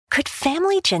Could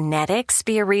family genetics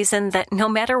be a reason that no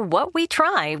matter what we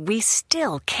try, we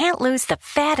still can't lose the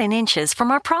fat and inches from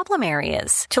our problem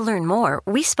areas? To learn more,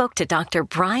 we spoke to Dr.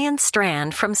 Brian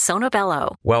Strand from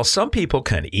Sonobello. While some people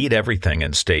can eat everything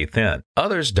and stay thin,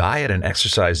 others diet and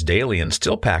exercise daily and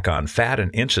still pack on fat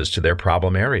and inches to their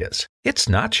problem areas. It's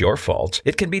not your fault.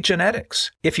 It can be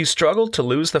genetics. If you struggle to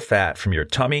lose the fat from your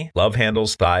tummy, love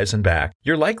handles, thighs, and back,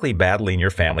 you're likely battling your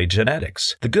family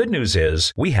genetics. The good news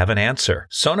is we have an answer.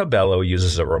 Sonobello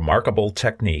uses a remarkable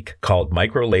technique called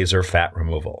microlaser fat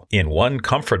removal. In one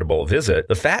comfortable visit,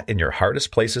 the fat in your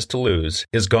hardest places to lose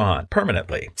is gone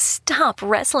permanently. Stop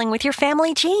wrestling with your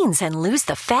family genes and lose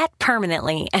the fat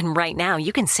permanently. And right now,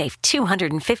 you can save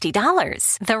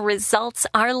 $250. The results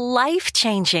are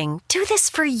life-changing. Do this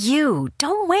for you.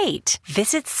 Don't wait.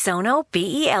 Visit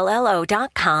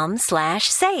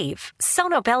sonobello.com/save.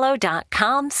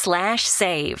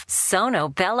 sonobello.com/save.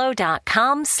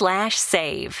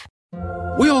 sonobello.com/save.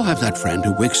 We all have that friend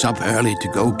who wakes up early to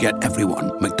go get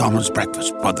everyone McDonald's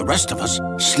breakfast, while the rest of us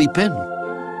sleep in.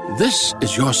 This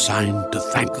is your sign to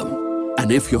thank them.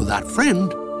 And if you're that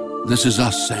friend, this is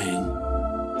us saying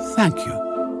thank you.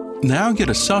 Now get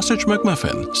a sausage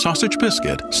McMuffin, sausage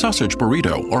biscuit, sausage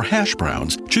burrito, or hash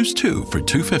browns. Choose 2 for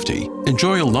 $2.50.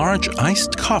 Enjoy a large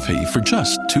iced coffee for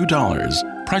just $2.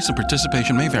 Price and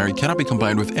participation may vary. Cannot be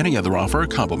combined with any other offer or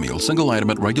combo meal. Single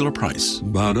item at regular price.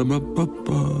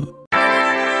 Ba-da-ba-ba-ba.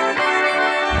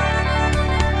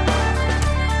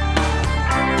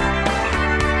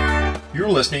 You're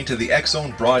listening to the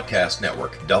X-Zone Broadcast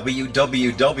Network,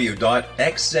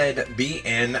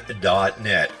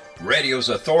 www.xzbn.net. Radio's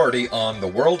authority on the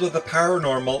world of the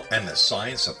paranormal and the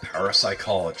science of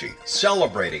parapsychology,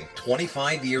 celebrating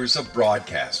 25 years of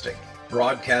broadcasting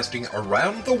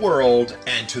around the world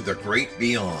and to the great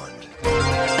beyond.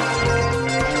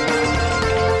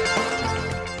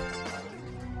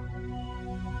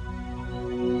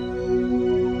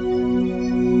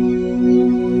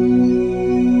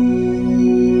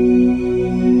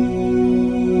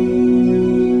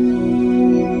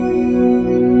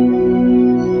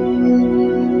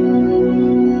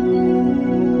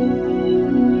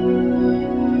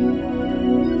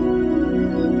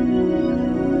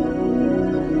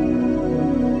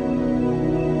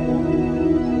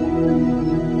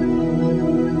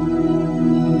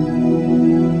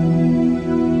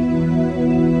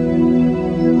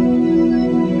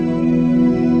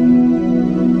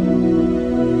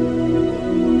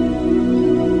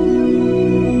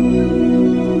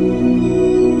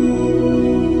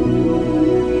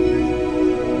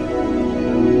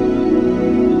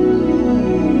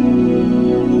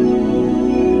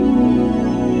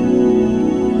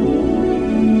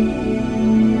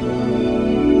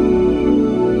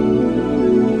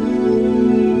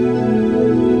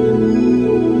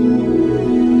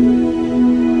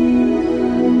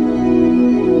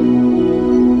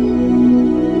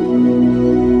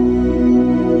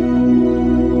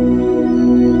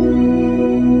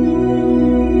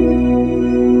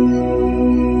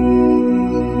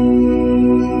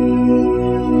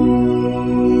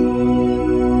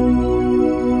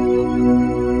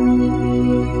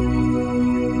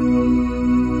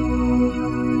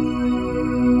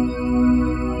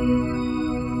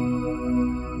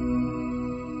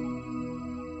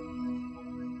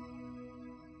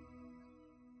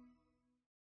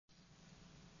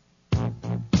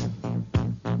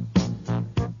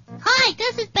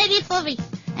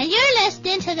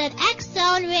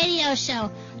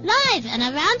 Show, live and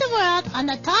around the world on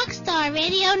the Talkstar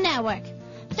Radio Network.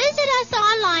 Visit us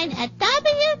online at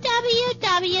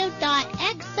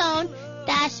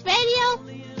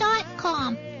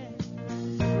www.xzone-radio.com.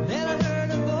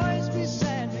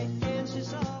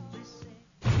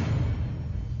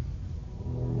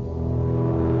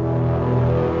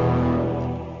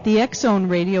 The X-Zone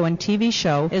radio and TV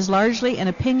show is largely an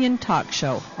opinion talk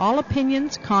show. All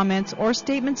opinions, comments, or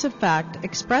statements of fact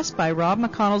expressed by Rob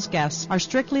McConnell's guests are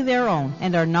strictly their own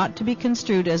and are not to be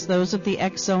construed as those of the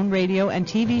X-Zone radio and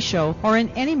TV show or in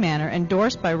any manner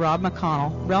endorsed by Rob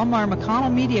McConnell, Relmar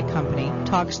McConnell Media Company,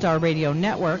 Talkstar Radio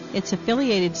Network, its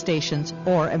affiliated stations,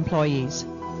 or employees.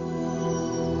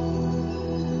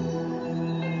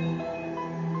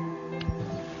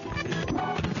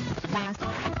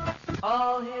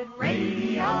 All Hit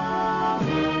Radio.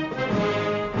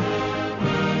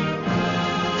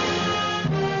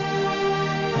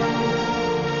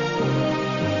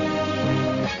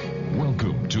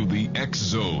 Welcome to the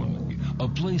X-Zone, a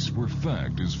place where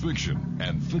fact is fiction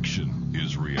and fiction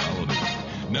is reality.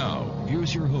 Now,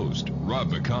 here's your host,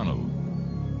 Rob McConnell.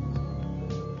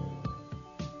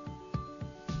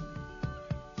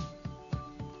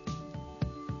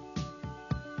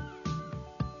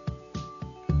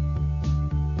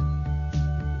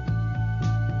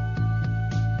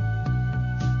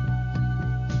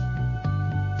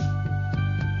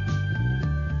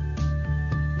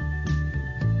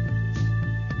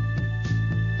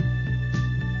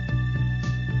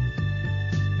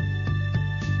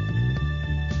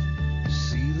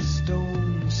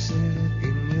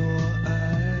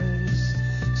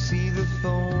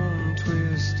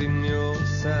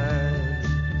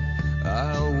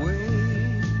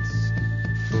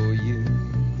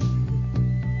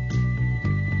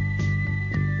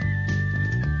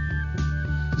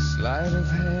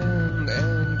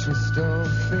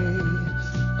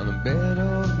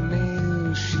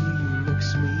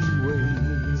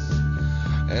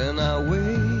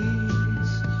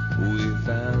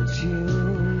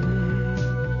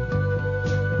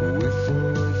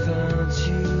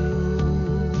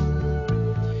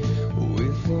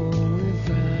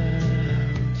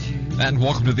 And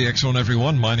welcome to the X Zone,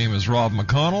 everyone. My name is Rob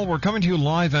McConnell. We're coming to you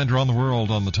live and around the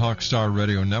world on the Talkstar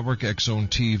Radio Network, X Zone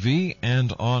TV,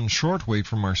 and on shortwave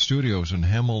from our studios in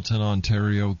Hamilton,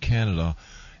 Ontario, Canada,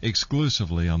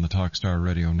 exclusively on the Talkstar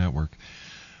Radio Network.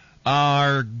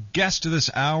 Our guest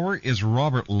this hour is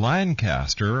Robert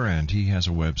Lancaster, and he has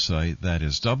a website that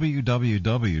is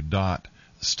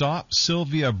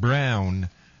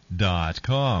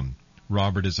www.stopsylviabrowne.com.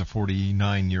 Robert is a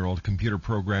 49-year-old computer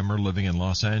programmer living in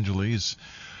Los Angeles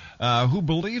who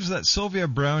believes that Sylvia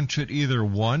Browne should either,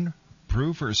 1,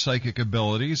 prove her psychic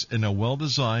abilities in a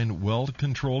well-designed,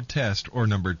 well-controlled test, or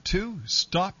number 2,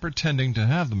 stop pretending to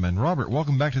have them. And Robert,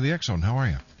 welcome back to the X Zone. How are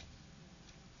you?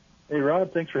 Hey,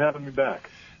 Rob. Thanks for having me back.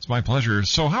 It's my pleasure.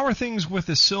 So how are things with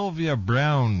the Sylvia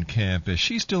Browne camp? Is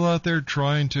she still out there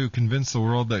trying to convince the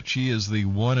world that she is the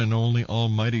one and only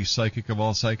almighty psychic of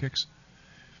all psychics?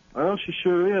 Well, she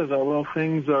sure is, although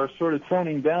things are sort of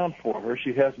toning down for her.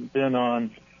 She hasn't been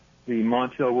on the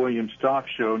Montel Williams talk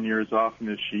show near as often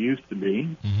as she used to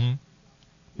be. Mm-hmm.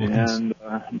 And,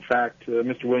 in fact,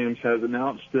 Mr. Williams has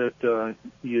announced that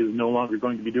he is no longer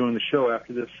going to be doing the show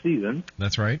after this season.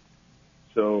 That's right.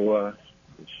 So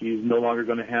she's no longer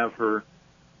going to have her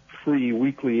free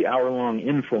weekly hour-long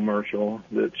infomercial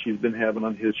that she's been having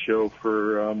on his show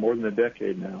for more than a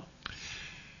decade now.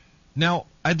 Now,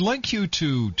 I'd like you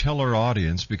to tell our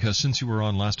audience, because since you were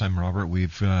on last time, Robert,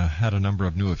 we've had a number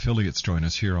of new affiliates join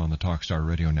us here on the Talkstar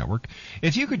Radio Network.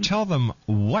 If you could tell them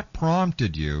what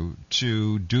prompted you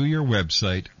to do your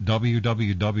website,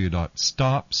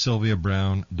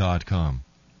 www.stopsylviabrowne.com.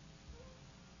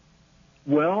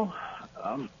 Well,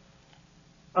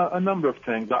 a number of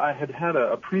things. I had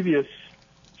a previous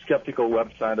skeptical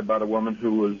website about a woman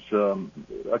who was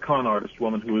a con artist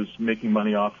woman who was making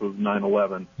money off of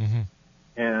 9/11. Mm-hmm.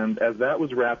 And as that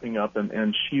was wrapping up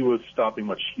and she was stopping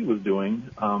what she was doing,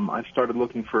 I started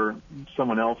looking for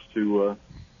someone else to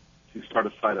start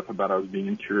a site up about. I was being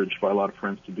encouraged by a lot of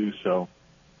friends to do so.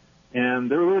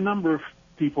 And there were a number of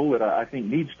people that I think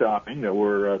need stopping that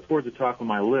were towards the top of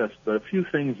my list, but a few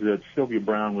things that Sylvia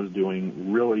Browne was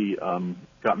doing really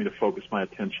got me to focus my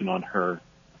attention on her.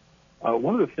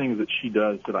 One of the things that she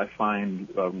does that I find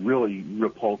really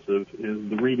repulsive is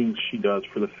the readings she does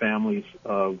for the families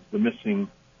of the missing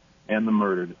and the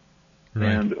murdered. Right.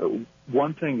 And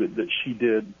one thing that she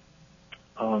did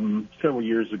several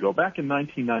years ago, back in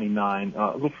 1999,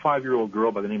 a little 5-year-old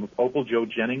girl by the name of Opal Jo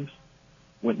Jennings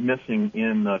went missing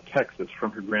in Texas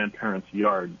from her grandparents'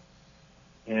 yard.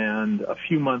 And a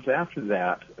few months after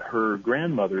that, her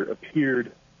grandmother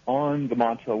appeared on the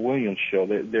Montel Williams show.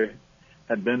 There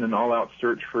had been an all-out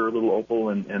search for little Opal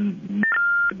and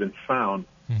had been found.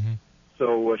 Mm-hmm.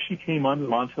 So she came on the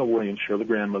Montel Williams show, the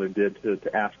grandmother did,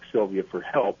 to ask Sylvia for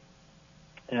help.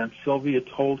 And Sylvia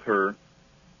told her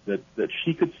that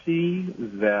she could see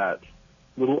that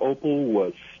little Opal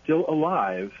was still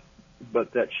alive,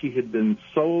 but that she had been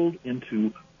sold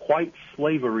into white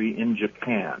slavery in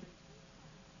Japan.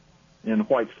 And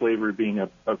white slavery being an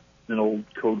old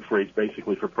code phrase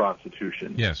basically for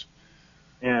prostitution. Yes.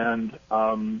 And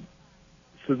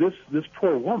so this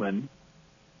poor woman,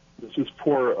 this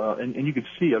poor, and you can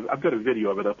see, I've got a video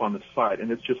of it up on the site,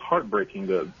 and it's just heartbreaking,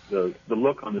 the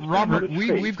look on this Robert,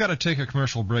 face. we've got to take a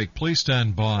commercial break. Please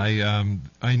stand by.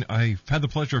 I've had the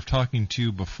pleasure of talking to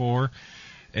you before,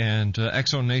 and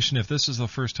X Zone Nation, if this is the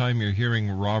first time you're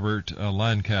hearing Robert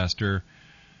Lancaster,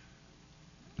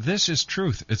 this is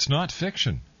truth. It's not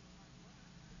fiction.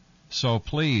 So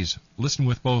please, listen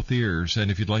with both ears,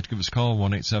 and if you'd like to give us a call,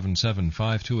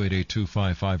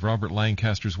 1-877-528-8255. Robert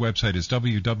Lancaster's website is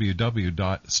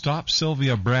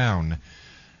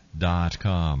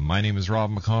www.stopsylviabrowne.com. My name is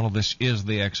Rob McConnell. This is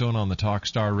the X Zone on the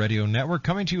Talkstar Radio Network,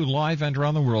 coming to you live and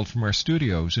around the world from our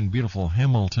studios in beautiful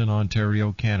Hamilton,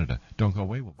 Ontario, Canada. Don't go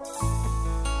away.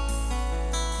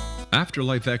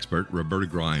 Afterlife expert Roberta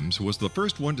Grimes was the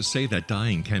first one to say that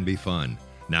dying can be fun.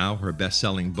 Now her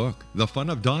best-selling book, The Fun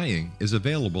of Dying, is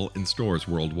available in stores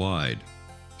worldwide.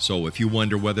 So if you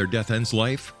wonder whether death ends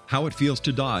life, how it feels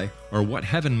to die, or what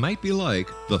heaven might be like,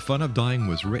 The Fun of Dying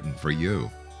was written for you.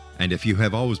 And if you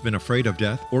have always been afraid of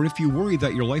death, or if you worry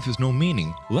that your life has no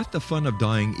meaning, let The Fun of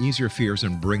Dying ease your fears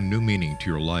and bring new meaning to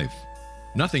your life.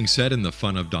 Nothing said in The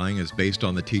Fun of Dying is based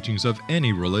on the teachings of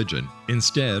any religion.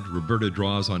 Instead, Roberta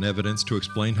draws on evidence to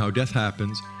explain how death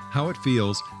happens, how it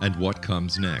feels, and what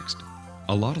comes next.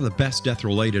 A lot of the best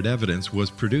death-related evidence was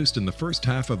produced in the first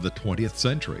half of the 20th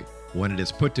century. When it is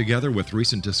put together with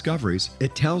recent discoveries,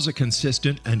 it tells a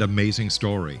consistent and amazing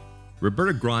story.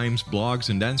 Roberta Grimes blogs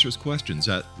and answers questions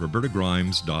at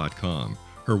robertagrimes.com.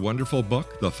 Her wonderful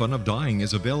book, The Fun of Dying,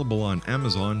 is available on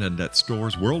Amazon and at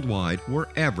stores worldwide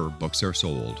wherever books are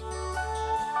sold.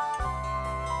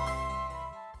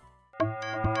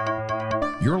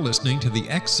 You're listening to the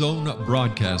X Zone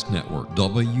Broadcast Network,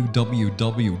 www.xzbn.net.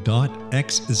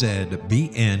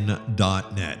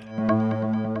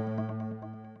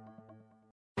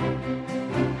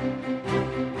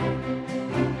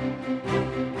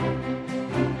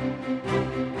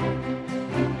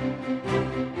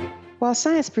 While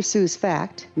science pursues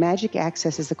fact, magic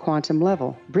accesses the quantum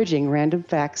level, bridging random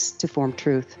facts to form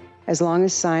truth. As long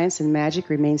as science and magic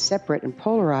remain separate and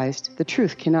polarized, the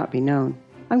truth cannot be known.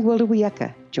 I'm Wilda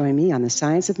Wieka. Join me on the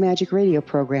Science of Magic radio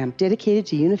program dedicated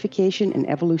to unification and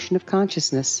evolution of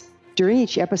consciousness. During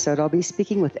each episode, I'll be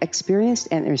speaking with experienced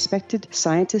and respected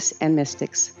scientists and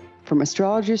mystics. From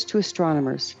astrologers to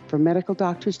astronomers, from medical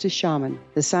doctors to shaman,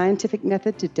 the scientific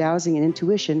method to dowsing and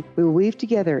intuition, we will weave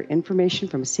together information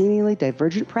from seemingly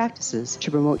divergent practices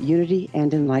to promote unity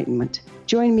and enlightenment.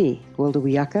 Join me, Wilda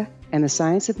Wieka, and the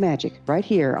Science of Magic right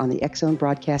here on the X Zone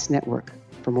Broadcast Network.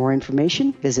 For more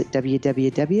information, visit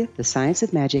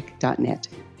www.thescienceofmagic.net.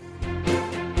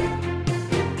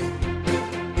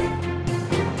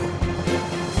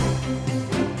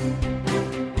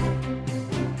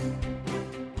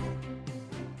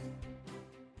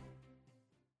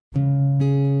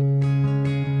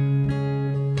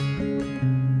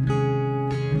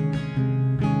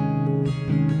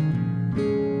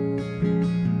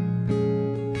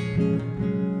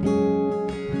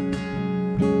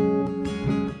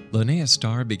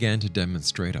 Starr began to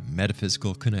demonstrate a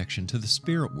metaphysical connection to the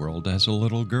spirit world as a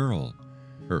little girl.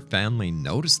 Her family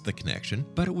noticed the connection,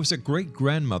 but it was a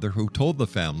great-grandmother who told the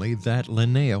family that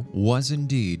Linnea was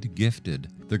indeed gifted.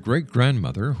 The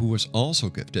great-grandmother, who was also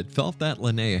gifted, felt that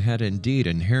Linnea had indeed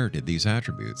inherited these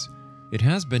attributes. It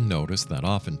has been noticed that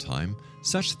oftentimes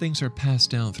such things are passed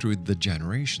down through the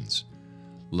generations.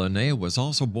 Linnea was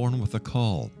also born with a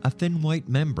caul, a thin white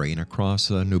membrane across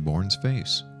a newborn's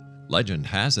face. Legend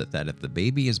has it that if the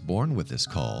baby is born with this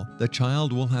caul, the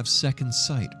child will have second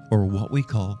sight, or what we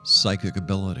call psychic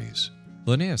abilities.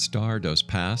 Linnea Starr does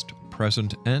past,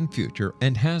 present, and future,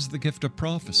 and has the gift of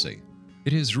prophecy.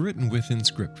 It is written within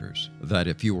scriptures that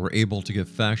if you are able to give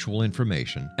factual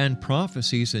information and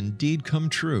prophecies indeed come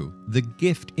true, the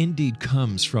gift indeed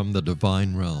comes from the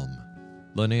divine realm.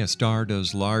 Linnea Starr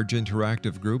does large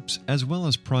interactive groups as well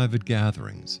as private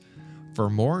gatherings. For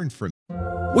more information,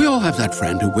 We all have that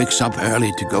friend who wakes up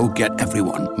early to go get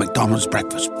everyone McDonald's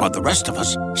breakfast, while the rest of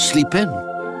us sleep in.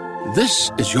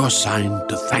 This is your sign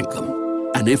to thank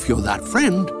them. And if you're that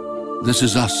friend, this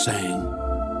is us saying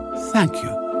thank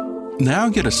you. Now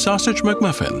get a sausage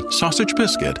McMuffin, sausage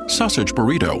biscuit, sausage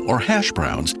burrito, or hash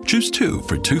browns. Choose 2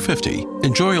 for $2.50.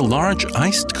 Enjoy a large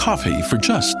iced coffee for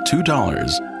just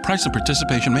 $2. Price and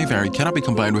participation may vary. Cannot be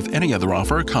combined with any other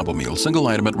offer or combo meal. Single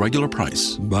item at regular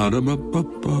price.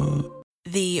 Ba-da-ba-ba-ba.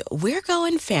 The We're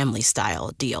Going Family Style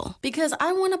deal. Because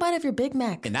I want a bite of your Big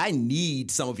Mac. And I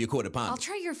need some of your quarter pound. I'll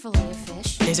try your filet of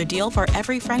fish. There's a deal for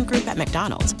every friend group at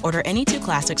McDonald's. Order any 2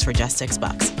 classics for just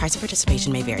 $6. Price of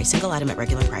participation may vary. Single item at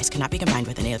regular price. Cannot be combined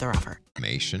with any other offer.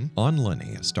 Information on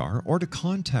Linnea Starr or to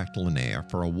contact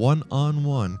Linnea for a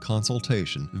one-on-one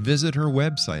consultation, visit her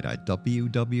website at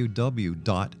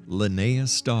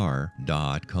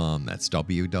www.linneastar.com. That's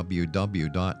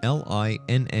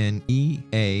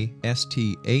www.linneastar.com. You're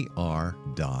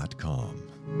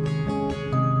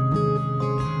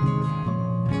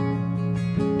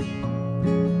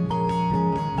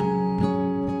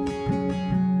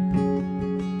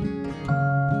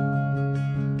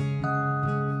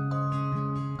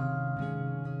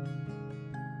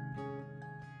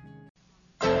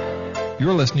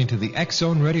listening to the X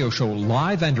Zone Radio Show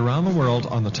live and around the world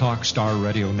on the Talkstar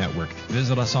Radio Network.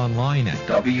 Visit us online at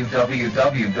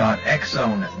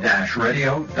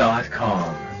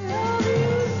www.xzone-radio.com.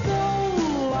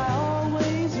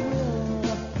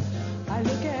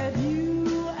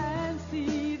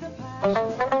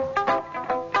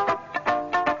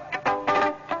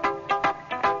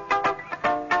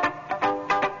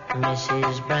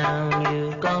 Mrs. Brown,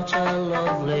 you've got a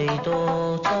lovely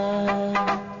daughter.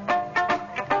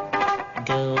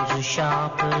 Girls as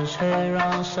sharp as her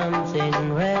are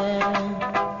something rare.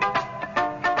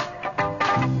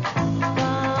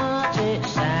 But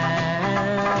it's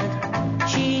sad,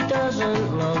 she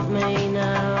doesn't love me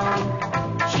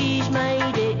now. She's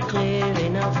made it clear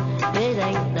enough, it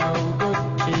ain't no good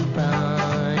to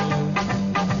buy.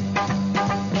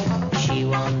 She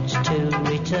wants to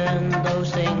return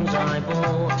those things I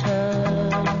bought her.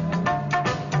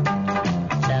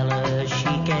 Tell her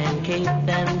she can keep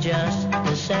them just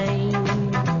the same.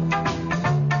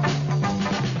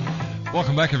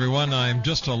 Welcome back, everyone. I'm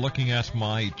just looking at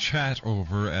my chat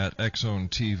over at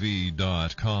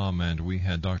XZoneTV.com, and we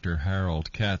had Dr.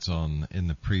 Harold Katz on in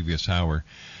the previous hour,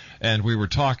 and we were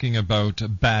talking about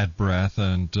bad breath.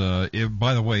 And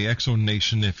by the way, X-Zone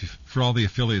Nation, for all the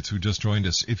affiliates who just joined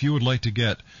us, if you would like to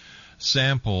get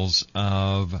samples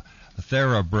of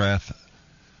TheraBreath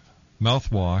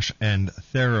mouthwash and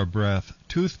TheraBreath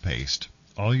toothpaste,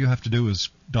 all you have to do is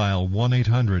dial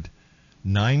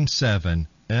 1-800-97-FRESH.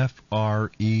 That's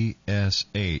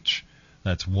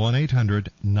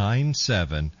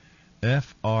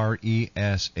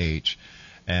 1-800-97-FRESH.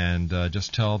 And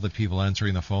just tell the people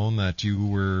answering the phone that you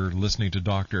were listening to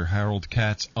Dr. Harold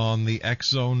Katz on the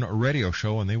X-Zone radio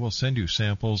show, and they will send you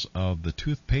samples of the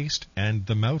toothpaste and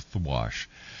the mouthwash.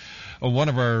 One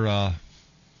of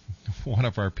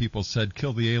our people said,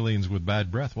 kill the aliens with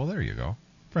bad breath. Well, there you go.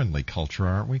 Friendly culture,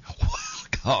 aren't we?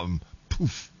 Welcome.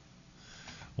 Poof.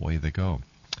 Away they go.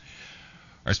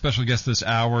 Our special guest this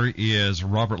hour is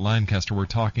Robert Lancaster. We're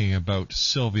talking about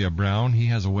Sylvia Browne. He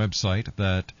has a website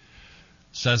that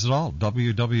says it all,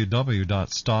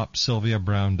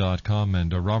 www.stopsylviabrowne.com.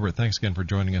 And Robert, thanks again for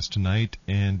joining us tonight.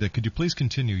 And could you please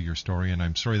continue your story? And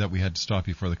I'm sorry that we had to stop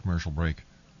you for the commercial break.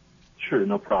 Sure,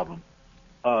 no problem.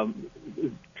 To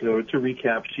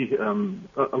recap, she, a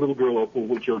little girl,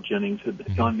 Opal Jill Jennings,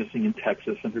 had gone missing in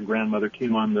Texas, and her grandmother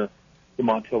came on the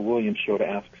Montel Williams show to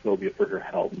ask Sylvia for her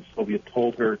help. And Sylvia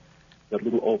told her that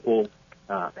little Opal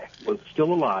was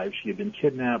still alive. She had been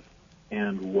kidnapped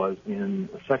and was in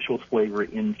sexual slavery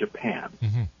in Japan.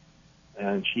 Mm-hmm.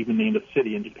 And she even named a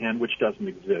city in Japan, which doesn't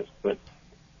exist. But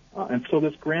and so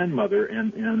this grandmother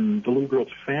and the little girl's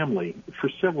family, for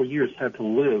several years, had to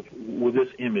live with this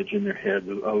image in their head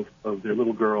of their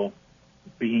little girl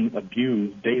being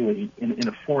abused daily in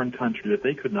a foreign country that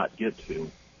they could not get to.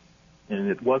 And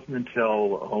it wasn't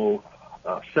until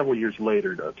several years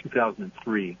later,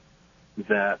 2003,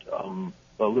 that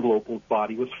little Opal's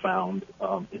body was found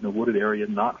in a wooded area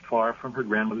not far from her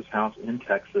grandmother's house in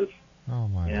Texas. Oh,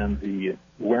 my and God.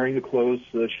 Wearing the clothes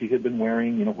she had been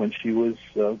wearing, when she was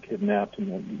kidnapped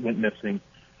and went missing,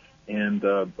 and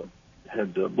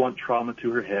had blunt trauma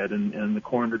to her head, and the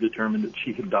coroner determined that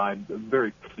she had died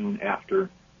very soon after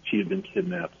she had been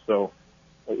kidnapped. So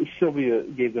Sylvia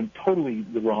gave them totally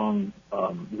the wrong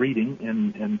reading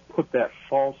and put that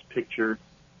false picture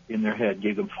in their head,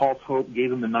 gave them false hope, gave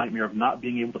them the nightmare of not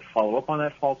being able to follow up on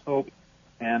that false hope,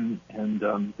 and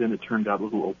then it turned out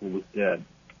little Opal was dead.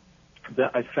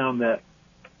 That I found that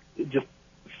just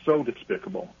so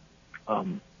despicable.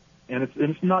 And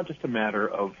it's not just a matter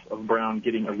of Brown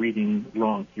getting a reading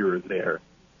wrong here or there.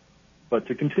 But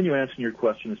to continue answering your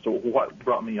question as to what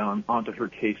brought me onto her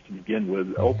case to begin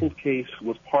with, Opal's case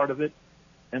was part of it.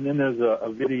 And then there's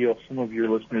a video some of your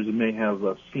listeners may have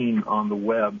seen on the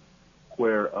web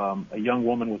where a young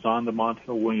woman was on the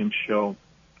Montel Williams show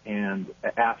and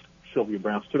asked Sylvia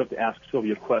Browne, stood up to ask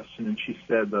Sylvia a question, and she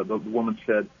said, the woman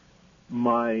said,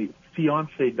 my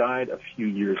fiancé died a few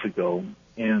years ago,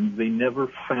 and they never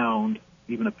found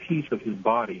even a piece of his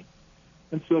body.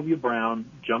 And Sylvia Browne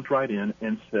jumped right in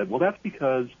and said, well, that's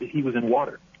because he was in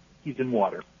water. He's in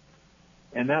water.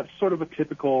 And that's sort of a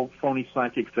typical phony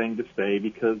psychic thing to say,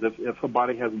 because if a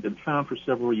body hasn't been found for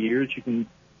several years,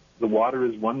 the water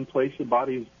is one place the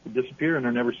bodies disappear and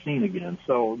are never seen again.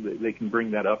 So they can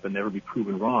bring that up and never be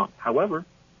proven wrong. However,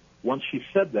 once she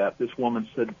said that, this woman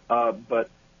said, but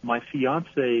my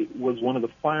fiancé was one of the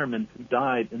firemen who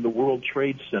died in the World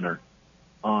Trade Center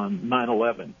on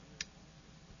 9/11.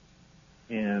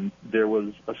 And there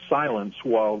was a silence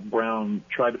while Brown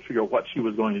tried to figure out what she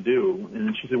was going to do.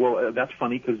 And she said, well, that's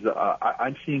funny because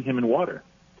I'm seeing him in water.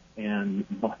 And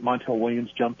Montel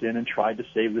Williams jumped in and tried to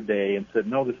save the day and said,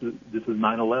 no, this is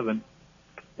 9/11.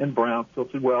 And Brown still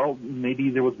said, well, maybe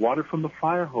there was water from the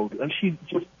fire hose. And she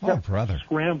just kept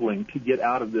scrambling to get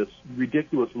out of this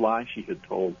ridiculous lie she had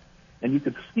told. And you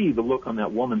could see the look on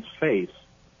that woman's face,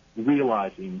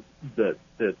 realizing that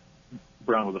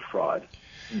Brown was a fraud.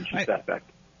 And she sat back.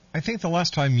 I think the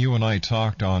last time you and I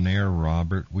talked on air,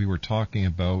 Robert, we were talking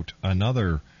about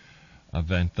another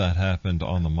event that happened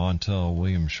on the Montel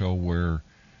Williams show where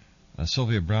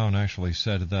Sylvia Browne actually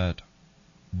said that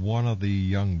one of the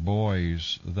young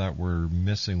boys that were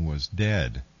missing was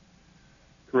dead.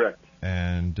 Correct.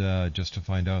 And just to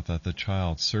find out that the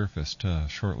child surfaced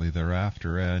shortly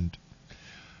thereafter. And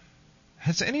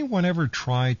has anyone ever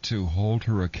tried to hold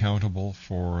her accountable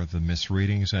for the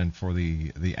misreadings and for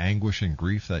the anguish and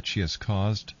grief that she has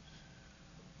caused?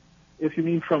 If you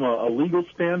mean from a legal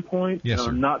standpoint, yes,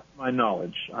 sir. Not to my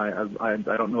knowledge. I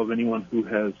don't know of anyone who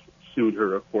has sued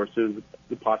her. Of course, there's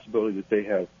the possibility that they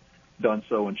have done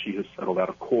so and she has settled out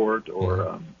of court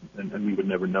or and we would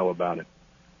never know about it.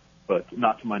 But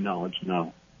not to my knowledge,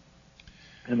 no.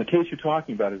 And the case you're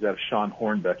talking about is that of Sean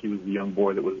Hornbeck. He was the young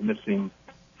boy that was missing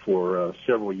for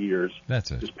several years.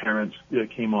 That's it. His parents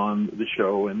came on the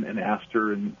show and asked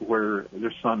her where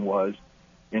their son was,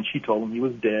 and she told them he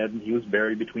was dead and he was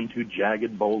buried between two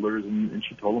jagged boulders, and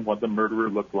she told them what the murderer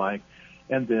looked like.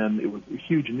 And then it was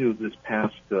huge news this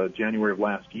past January of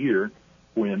last year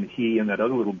when he and that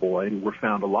other little boy were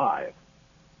found alive.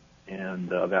 And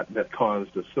that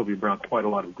caused Sylvia Browne quite a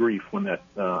lot of grief when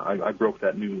I broke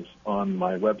that news on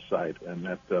my website, and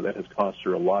that has caused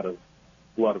her a lot of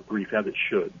grief, as it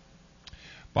should.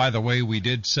 By the way, we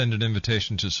did send an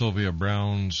invitation to Sylvia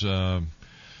Browne's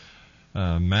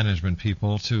management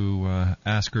people to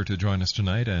ask her to join us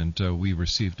tonight, and we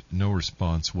received no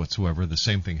response whatsoever. The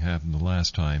same thing happened the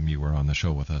last time you were on the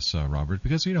show with us, Robert,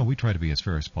 because we try to be as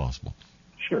fair as possible.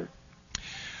 Sure.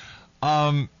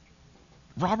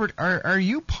 Robert, are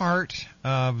you part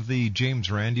of the James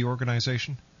Randi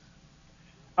organization?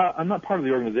 I'm not part of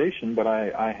the organization, but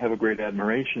I have a great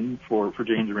admiration for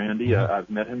James Randi. Mm-hmm. I've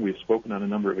met him. We've spoken on a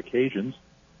number of occasions.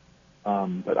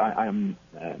 But I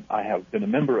have been a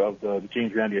member of the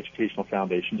James Randi Educational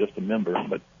Foundation, just a member.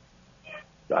 But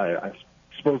I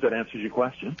suppose that answers your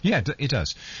question. Yeah, it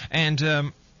does.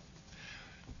 And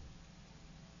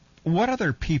what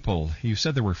other people? You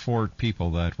said there were 4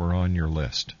 people that were on your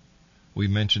list. We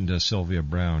mentioned Sylvia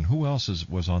Browne. Who else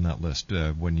was on that list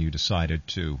when you decided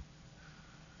to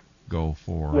go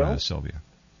for Sylvia?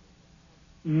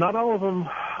 Not all of them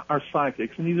are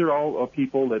psychics, and these are all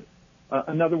people that...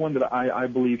 another one that I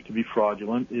believe to be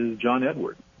fraudulent is John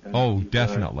Edward. Oh,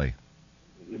 definitely.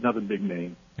 Another big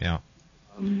name. Yeah.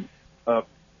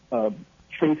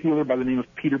 Faith healer by the name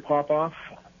of Peter Popoff.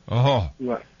 Oh.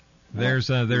 There's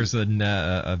an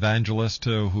evangelist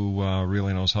who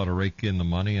really knows how to rake in the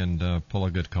money and pull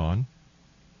a good con.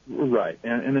 Right,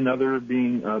 and another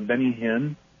being Benny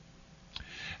Hinn.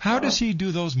 How does he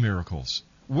do those miracles?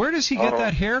 Where does he get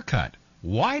that haircut?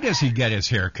 Why does he get his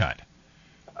haircut?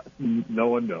 No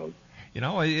one knows.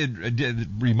 It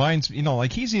reminds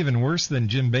like he's even worse than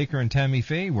Jim Baker and Tammy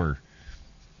Faye were.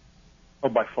 Oh,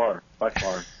 by far.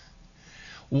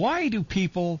 Why do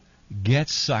people get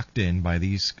sucked in by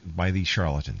these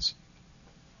charlatans?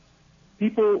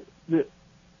 People that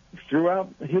throughout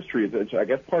history, I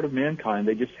guess part of mankind,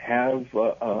 they just have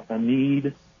a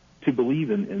need to believe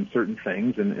in certain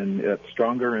things, and it's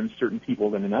stronger in certain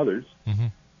people than in others. Mm-hmm.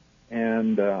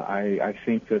 And I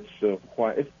think that's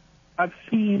why I've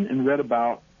seen and read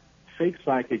about fake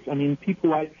psychics. I mean, people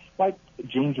like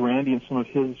James Randi and some of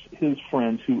his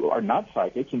friends who are not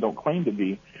psychics and don't claim to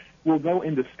be will go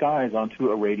in disguise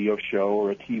onto a radio show or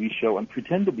a TV show and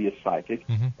pretend to be a psychic,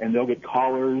 mm-hmm. and they'll get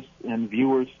callers and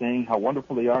viewers saying how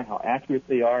wonderful they are and how accurate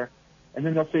they are, and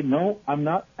then they'll say, "No, I'm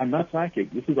not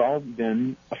psychic. This has all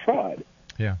been a fraud."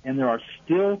 Yeah. And there are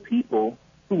still people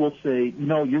who will say,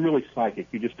 "No, you're really psychic.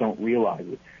 You just don't realize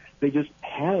it." They just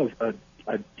have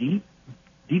a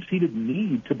deep-seated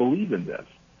need to believe in this.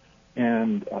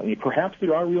 And perhaps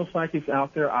there are real psychics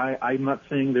out there. I'm not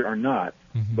saying there are not,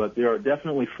 mm-hmm. but there are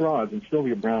definitely frauds, and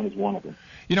Sylvia Browne is one of them.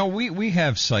 We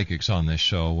have psychics on this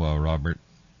show, Robert.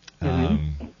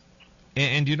 Mm-hmm.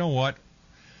 And you know what?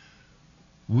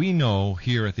 We know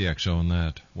here at the X Zone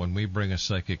that when we bring a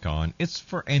psychic on, it's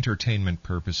for entertainment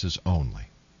purposes only.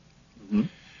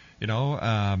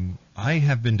 Mm-hmm. I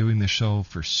have been doing this show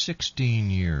for 16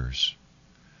 years,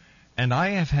 and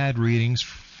I have had readings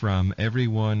from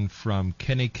everyone from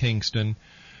Kenny Kingston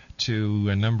to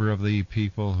a number of the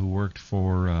people who worked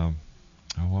for,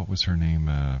 what was her name?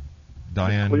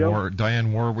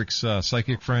 Diane Warwick's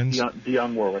psychic friends.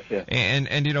 Dionne Warwick, yeah. And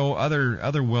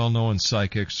other well-known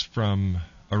psychics from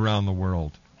around the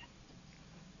world.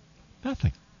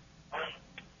 Nothing.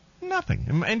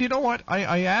 And you know what?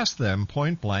 I asked them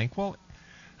point blank, well,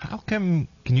 how come,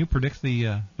 can you predict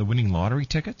the winning lottery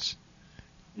tickets?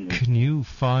 Mm-hmm. Can you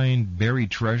find buried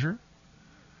treasure?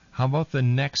 How about the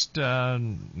next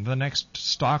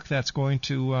stock that's going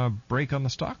to break on the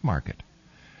stock market?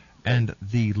 And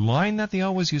the line that they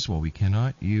always use, well, we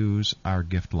cannot use our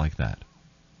gift like that.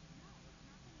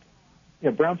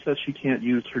 Yeah, Browne says she can't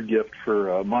use her gift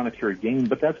for monetary gain,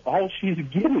 but that's all she's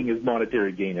getting is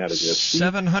monetary gain out of this.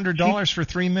 $700 for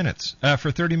 3 minutes,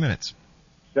 for 30 minutes.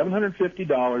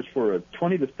 $750 for a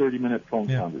 20 to 30 minute phone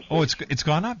conversation. Oh, it's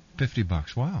gone up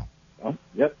 $50. Wow. Oh,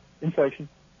 yep, inflation.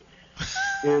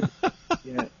 And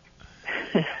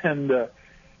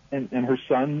her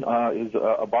son is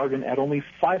a bargain at only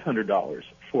 $500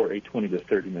 for a 20 to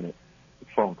 30 minute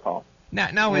phone call.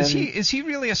 Now is he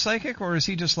really a psychic, or is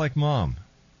he just like Mom?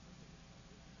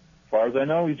 far as I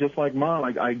know, he's just like Mom.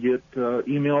 I get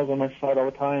emails on my site all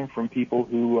the time from people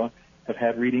who have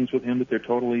had readings with him that they're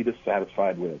totally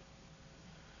dissatisfied with.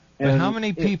 But how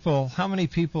many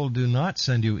people do not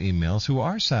send you emails who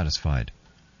are satisfied?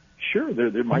 Sure,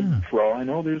 there might. For all I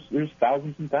know, there's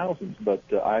thousands and thousands. But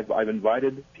I've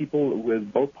invited people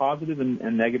with both positive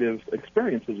and negative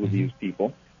experiences with these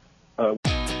people.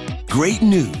 Great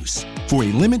news! For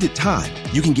a limited time,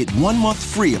 you can get 1 month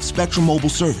free of Spectrum Mobile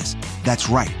service. That's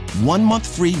right, 1 month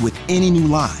free with any new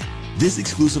line. This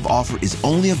exclusive offer is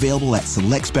only available at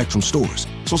select Spectrum stores,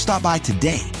 so stop by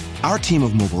today. Our team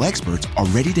of mobile experts are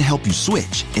ready to help you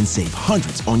switch and save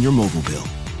hundreds on your mobile bill.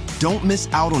 Don't miss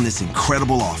out on this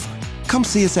incredible offer. Come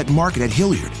see us at Market at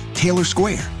Hilliard, Taylor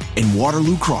Square, and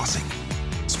Waterloo Crossing.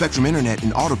 Spectrum Internet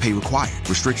and autopay required.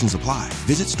 Restrictions apply.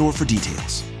 Visit store for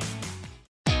details.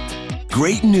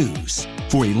 Great news!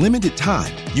 For a limited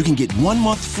time, you can get 1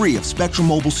 month free of Spectrum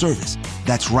Mobile service.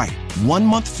 That's right, 1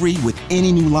 month free with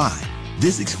any new line.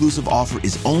 This exclusive offer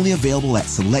is only available at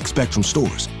select Spectrum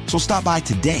stores, so stop by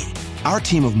today. Our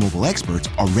team of mobile experts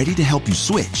are ready to help you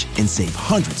switch and save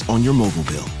hundreds on your mobile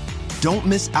bill. Don't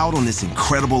miss out on this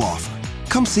incredible offer.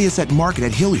 Come see us at Market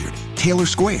at Hilliard, Taylor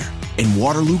Square, and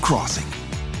Waterloo Crossing.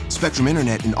 Spectrum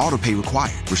Internet and autopay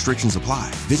required. Restrictions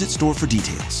apply. Visit store for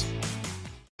details.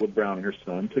 With Brown and her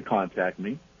son to contact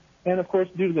me. And, of course,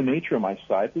 due to the nature of my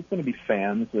site, there's going to be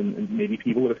fans and maybe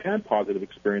people that have had positive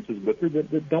experiences with her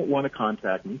that don't want to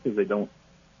contact me because they don't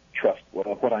trust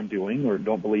what I'm doing or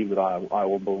don't believe that I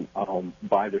will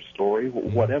buy their story,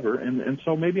 whatever. And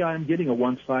so maybe I'm getting a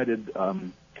one-sided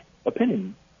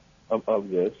opinion of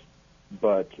this.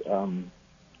 But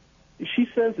she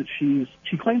says that she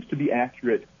claims to be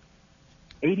accurate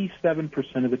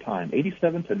 87% of the time,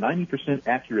 87 to 90%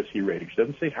 accuracy rating. She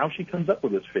doesn't say how she comes up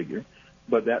with this figure,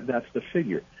 but that's the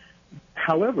figure.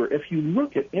 However, if you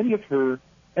look at any of her,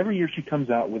 every year she comes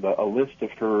out with a list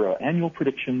of her annual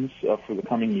predictions for the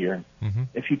coming year. Mm-hmm.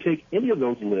 If you take any of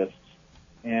those lists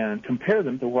and compare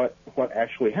them to what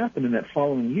actually happened in that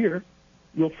following year,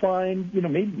 you'll find,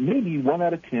 maybe 1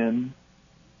 out of 10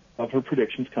 of her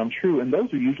predictions come true. And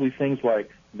those are usually things like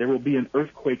there will be an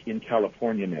earthquake in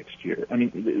California next year. I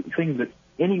mean, things that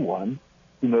anyone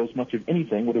who knows much of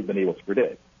anything would have been able to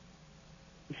predict.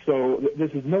 So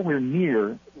this is nowhere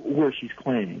near where she's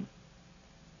claiming.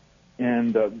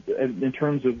 And in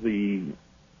terms of the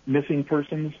missing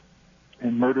persons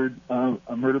and murders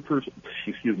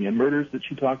that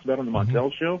she talks about on the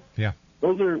Montel show, yeah,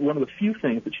 those are one of the few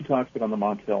things that she talks about on the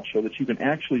Montel show that you can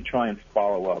actually try and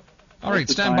follow up. All right,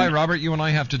 stand by, Robert. You and I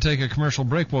have to take a commercial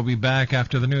break. We'll be back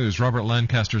after the news. Robert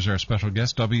Lancaster is our special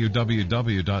guest,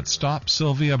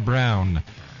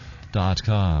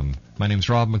 www.stopsylviabrown.com. My name's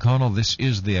Rob McConnell. This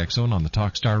is the X Zone on the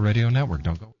Talkstar Radio Network.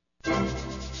 Don't go.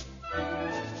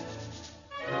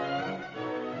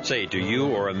 Say, do you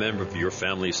or a member of your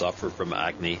family suffer from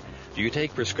acne? Do you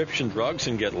take prescription drugs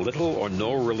and get little or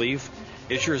no relief?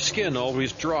 Is your skin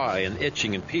always dry and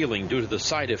itching and peeling due to the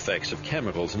side effects of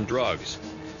chemicals and drugs?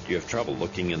 Do you have trouble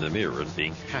looking in the mirror and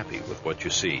being happy with what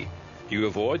you see? Do you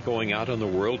avoid going out in the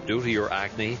world due to your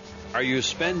acne? Are you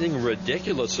spending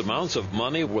ridiculous amounts of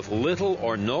money with little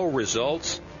or no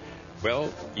results?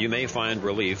 Well, you may find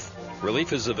relief.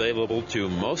 Relief is available to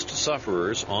most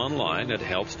sufferers online at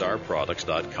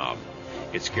healthstarproducts.com.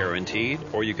 It's guaranteed,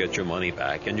 or you get your money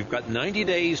back, and you've got 90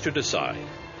 days to decide.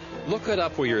 Look it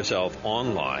up for yourself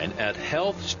online at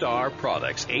Healthstar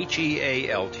Products,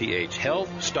 HEALTH,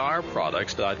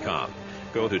 healthstarproducts.com.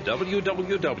 Go to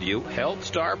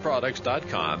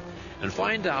www.healthstarproducts.com and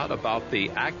find out about the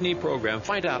acne program.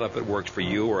 Find out if it works for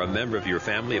you or a member of your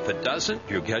family. If it doesn't,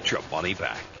 you'll get your money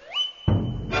back.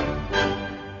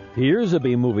 Here's a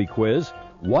B-movie quiz.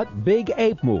 What big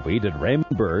ape movie did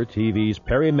Raymond Burr, TV's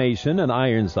Perry Mason, and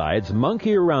Ironsides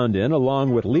monkey around in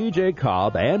along with Lee J.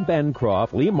 Cobb, Ann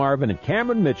Bancroft, Lee Marvin, and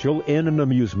Cameron Mitchell in an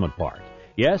amusement park?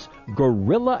 Yes,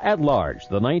 Gorilla at Large,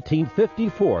 the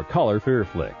 1954 color fear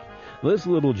flick. This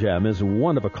little gem is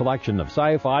one of a collection of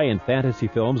sci-fi and fantasy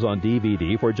films on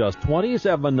DVD for just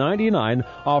 $27.99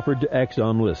 offered to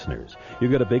X-Zone listeners. You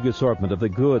get a big assortment of the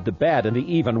good, the bad, and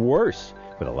the even worse.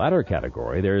 For the latter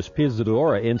category, there's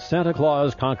Pizzadora in Santa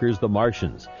Claus Conquers the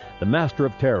Martians. The Master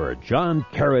of Terror, John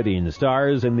Carradine,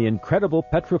 stars in The Incredible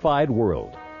Petrified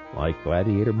World. Like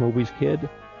Gladiator movies, kid?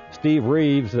 Steve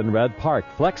Reeves and Red Park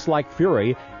flex like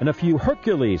fury, and a few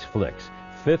Hercules flicks.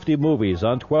 50 movies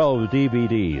on 12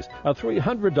 DVDs. A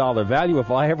 $300 value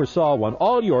if I ever saw one.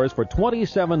 All yours for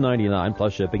 $27.99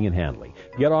 plus shipping and handling.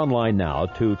 Get online now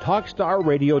to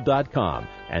TalkStarRadio.com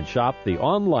and shop the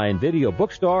online video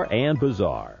bookstore and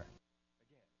bazaar.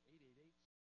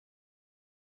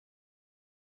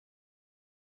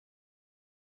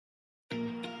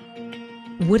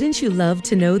 Wouldn't you love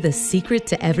to know the secret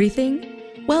to everything?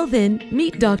 Well then,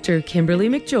 meet Dr. Kimberly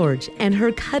McGeorge and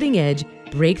her cutting-edge,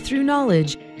 breakthrough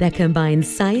knowledge that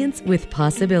combines science with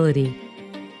possibility.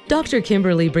 Dr.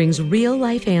 Kimberly brings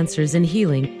real-life answers and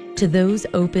healing to those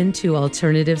open to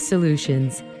alternative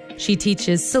solutions. She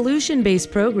teaches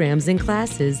solution-based programs and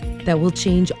classes that will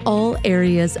change all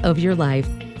areas of your life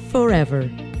forever.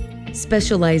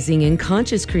 Specializing in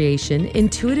conscious creation,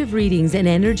 intuitive readings, and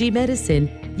energy medicine,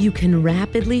 you can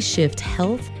rapidly shift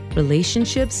health,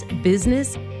 relationships,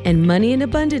 business, and money and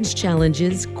abundance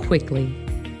challenges quickly.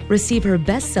 Receive her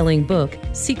best-selling book,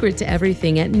 Secret to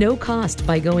Everything, at no cost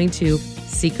by going to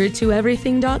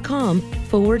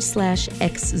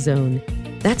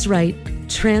secrettoeverything.com/XZone. That's right,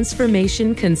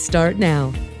 transformation can start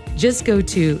now. Just go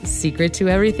to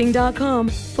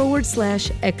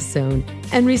secrettoeverything.com/XZone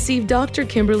and receive Dr.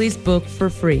 Kimberly's book for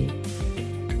free.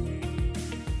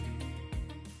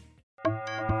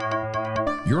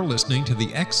 You're listening to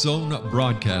the X-Zone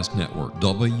Broadcast Network,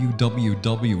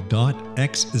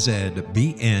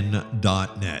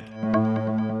 www.xzbn.net.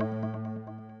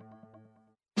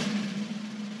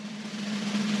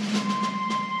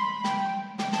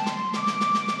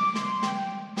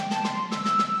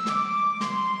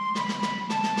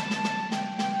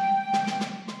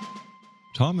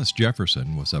 Thomas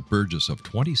Jefferson was a Burgess of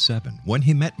 27 when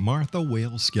he met Martha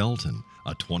Wales Skelton,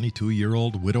 a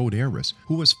 22-year-old widowed heiress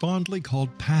who was fondly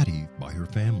called Patty by her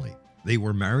family. They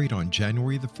were married on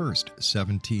January the 1st,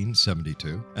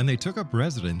 1772, and they took up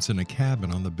residence in a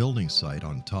cabin on the building site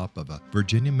on top of a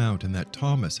Virginia mountain that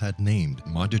Thomas had named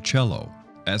Monticello.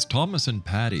 As Thomas and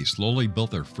Patty slowly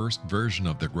built their first version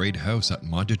of the great house at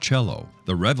Monticello,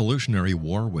 the Revolutionary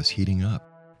War was heating up.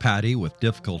 Patty, with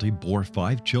difficulty, bore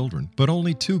 5 children, but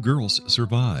only 2 girls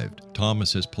survived.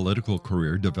 Thomas's political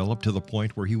career developed to the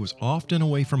point where he was often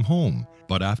away from home,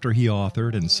 but after he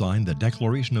authored and signed the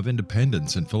Declaration of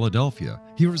Independence in Philadelphia,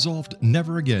 he resolved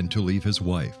never again to leave his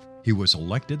wife. He was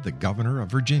elected the governor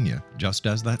of Virginia, just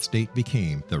as that state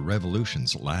became the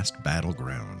Revolution's last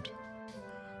battleground.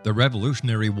 The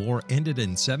Revolutionary War ended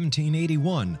in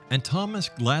 1781, and Thomas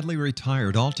gladly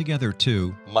retired altogether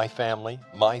to "my family,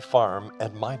 my farm,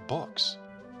 and my books."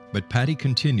 But Patty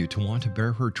continued to want to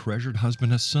bear her treasured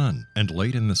husband a son, and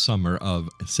late in the summer of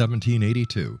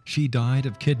 1782, she died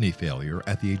of kidney failure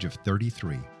at the age of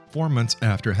 33, 4 months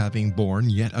after having borne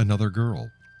yet another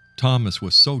girl. Thomas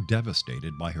was so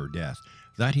devastated by her death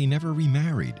that he never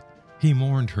remarried. He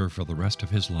mourned her for the rest of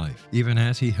his life, even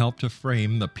as he helped to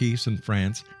frame the peace in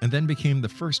France and then became the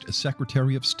first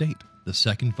Secretary of State, the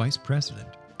second Vice President,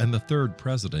 and the third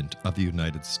President of the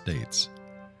United States.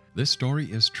 This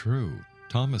story is true.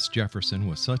 Thomas Jefferson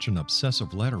was such an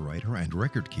obsessive letter writer and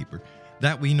record keeper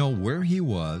that we know where he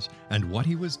was and what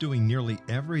he was doing nearly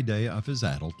every day of his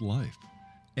adult life.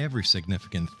 Every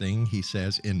significant thing he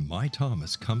says in My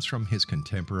Thomas comes from his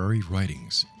contemporary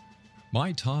writings.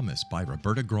 My Thomas by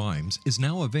Roberta Grimes is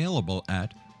now available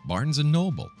at Barnes &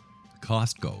 Noble,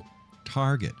 Costco,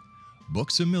 Target,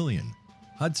 Books A Million,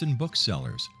 Hudson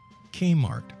Booksellers,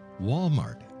 Kmart,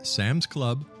 Walmart, Sam's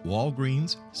Club,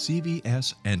 Walgreens,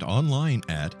 CVS, and online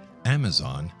at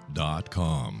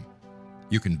Amazon.com.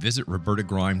 You can visit Roberta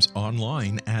Grimes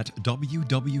online at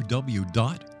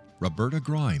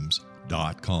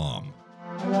www.robertagrimes.com.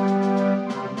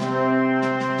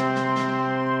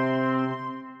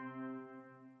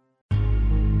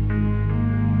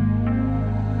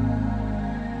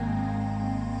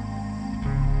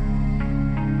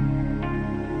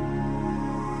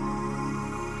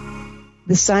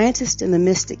 The scientist and the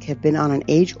mystic have been on an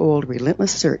age-old,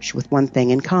 relentless search with one thing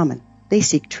in common. They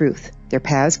seek truth. Their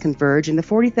paths converge in the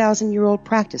 40,000-year-old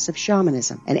practice of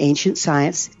shamanism, an ancient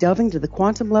science delving to the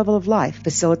quantum level of life,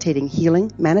 facilitating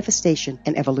healing, manifestation,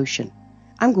 and evolution.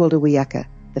 I'm Gwilda Wiyaka,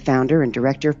 the founder and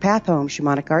director of Path Home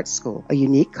Shamanic Arts School, a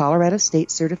unique Colorado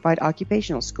State-certified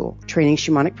occupational school, training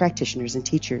shamanic practitioners and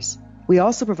teachers. We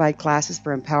also provide classes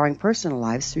for empowering personal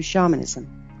lives through shamanism.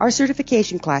 Our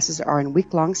certification classes are in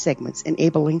week-long segments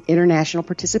enabling international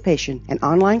participation, and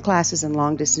online classes and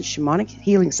long-distance shamanic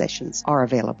healing sessions are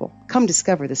available. Come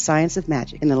discover the science of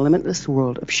magic in the limitless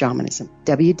world of shamanism.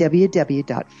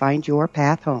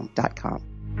 www.findyourpathhome.com.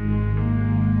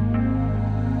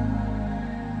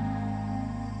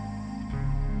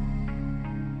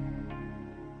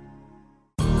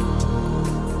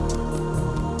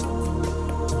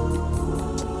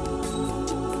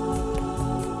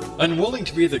 Unwilling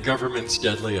to be the government's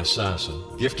deadly assassin,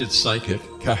 gifted psychic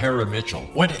Kahara Mitchell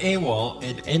went AWOL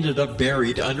and ended up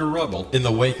buried under rubble in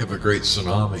the wake of a great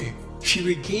tsunami. She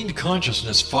regained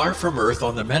consciousness far from Earth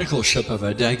on the medical ship of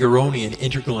a Daguerrean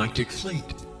intergalactic fleet.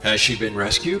 Has she been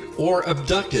rescued or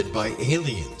abducted by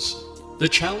aliens? The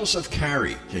Chalice of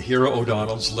Carrie, Kahira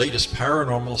O'Donnell's latest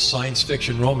paranormal science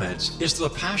fiction romance, is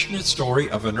the passionate story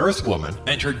of an Earth woman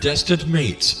and her destined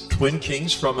mates, twin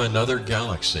kings from another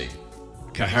galaxy.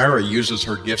 Kahira uses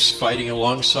her gifts fighting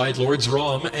alongside Lords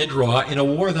Rom and Ra in a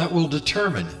war that will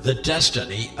determine the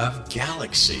destiny of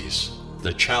galaxies.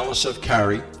 The Chalice of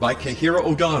Carrie by Kahira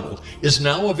O'Donnell is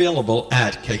now available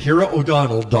at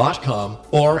KahiraO'Donnell.com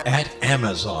or at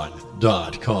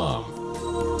Amazon.com.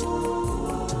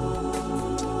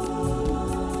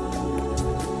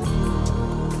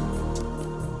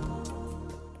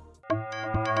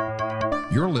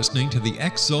 You're listening to the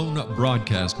X-Zone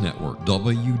Broadcast Network,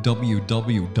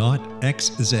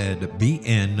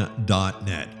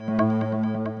 www.xzbn.net.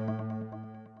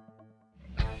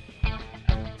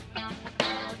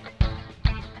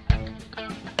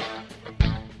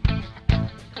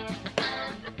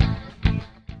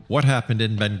 What Happened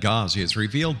in Benghazi is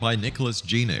revealed by Nicholas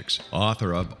Genix,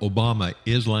 author of Obama,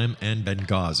 Islam, and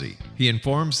Benghazi. He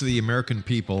informs the American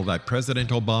people that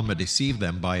President Obama deceived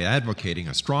them by advocating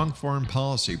a strong foreign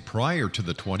policy prior to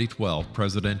the 2012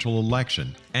 presidential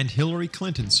election, and Hillary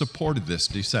Clinton supported this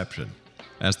deception.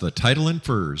 As the title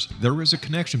infers, there is a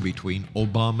connection between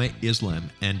Obama, Islam,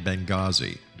 and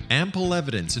Benghazi. Ample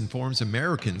evidence informs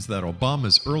Americans that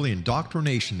Obama's early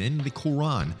indoctrination in the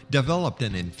Quran developed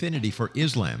an affinity for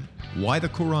Islam, why the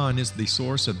Quran is the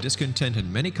source of discontent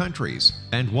in many countries,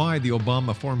 and why the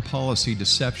Obama foreign policy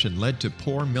deception led to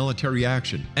poor military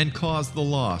action and caused the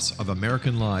loss of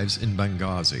American lives in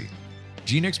Benghazi.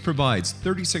 Genix provides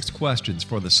 36 questions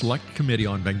for the Select Committee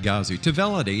on Benghazi to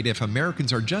validate if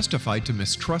Americans are justified to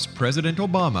mistrust President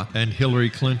Obama and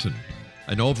Hillary Clinton.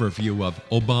 An overview of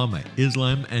Obama,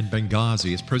 Islam, and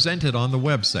Benghazi is presented on the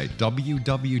website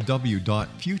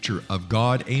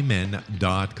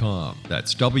www.futureofgodamen.com.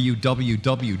 That's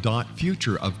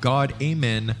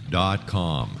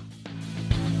www.futureofgodamen.com.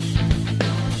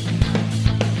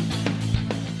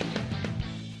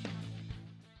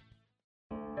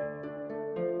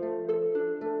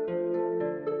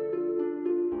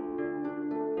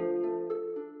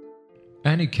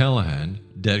 Annie Callahan,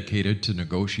 dedicated to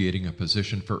negotiating a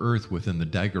position for Earth within the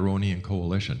Daguerreonian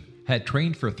Coalition, had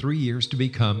trained for 3 years to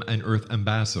become an Earth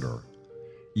ambassador.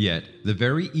 Yet, the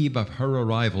very eve of her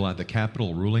arrival at the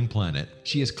capital ruling planet,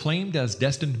 she is claimed as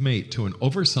destined mate to an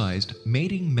oversized,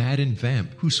 mating-maddened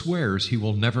vamp who swears he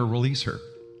will never release her.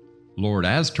 Lord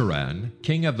Aztaran,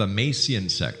 king of the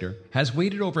Macian sector, has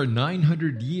waited over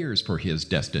 900 years for his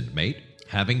destined mate.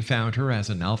 Having found her as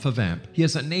an alpha vamp, he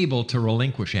is unable to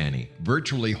relinquish Annie,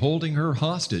 virtually holding her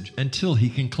hostage until he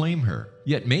can claim her.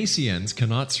 Yet Macians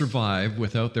cannot survive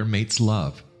without their mate's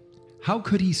love. How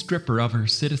could he strip her of her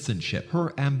citizenship,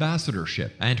 her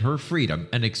ambassadorship, and her freedom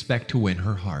and expect to win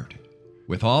her heart?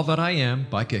 With All That I Am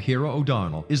by Kahira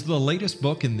O'Donnell is the latest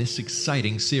book in this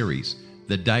exciting series,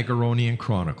 The Daguerreonian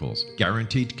Chronicles,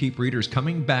 guaranteed to keep readers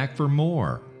coming back for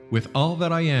more. With All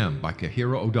That I Am by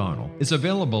Kahira O'Donnell is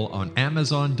available on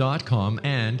Amazon.com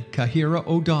and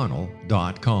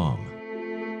KahiraO'Donnell.com.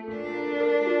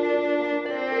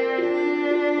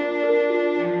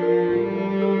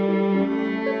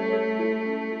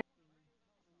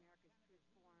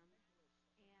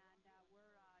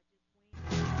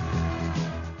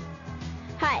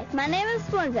 Hi, my name is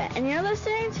Belinda, and you're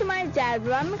listening to my dad,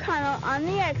 Rob McConnell, on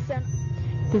the X-Zone.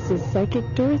 This is Psychic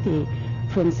Dorothy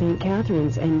from St.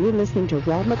 Catharines, and you're listening to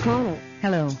Rob McConnell.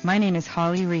 Hello, my name is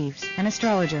Holly Reeves, an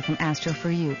astrologer from Astro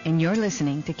For You, and you're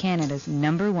listening to Canada's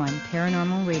 #1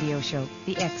 paranormal radio show,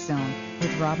 The X-Zone,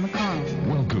 with Rob McConnell.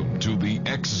 Welcome to The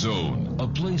X-Zone, a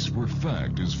place where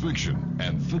fact is fiction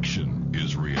and fiction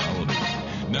is reality.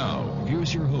 Now,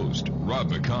 here's your host,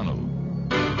 Rob McConnell.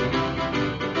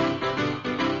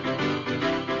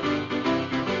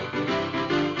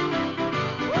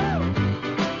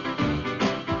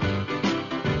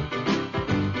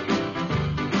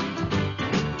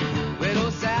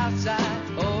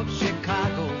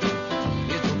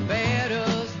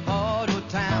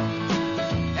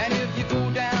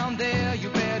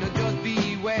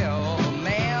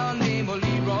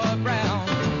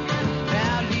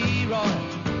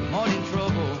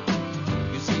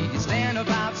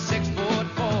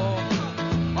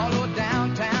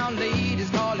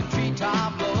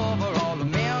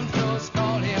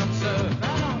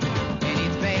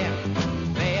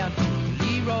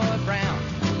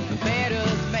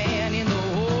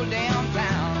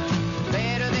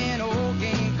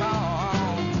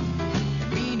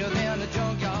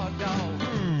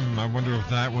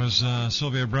 That was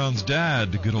Sylvia Browne's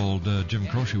dad, good old Jim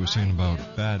Croce was saying about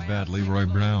bad Leroy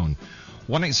Brown.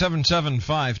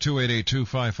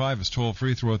 1-877-528-8255 is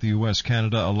toll-free throughout the U.S.,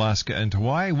 Canada, Alaska, and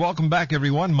Hawaii. Welcome back,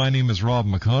 everyone. My name is Rob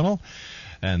McConnell,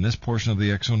 and this portion of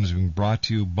the X Zone is being brought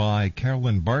to you by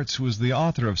Carolyn Bartz, who is the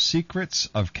author of Secrets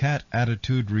of Cat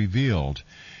Attitude Revealed.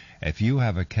 If you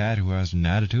have a cat who has an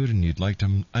attitude and you'd like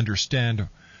to understand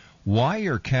why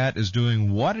your cat is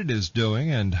doing what it is doing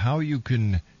and how you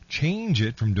can change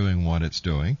it from doing what it's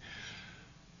doing,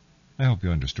 I hope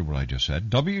you understood what I just said.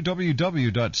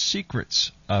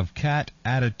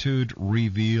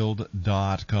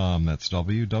 www.secretsofcatattituderevealed.com. That's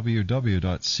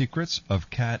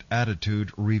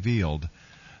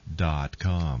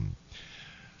www.secretsofcatattituderevealed.com.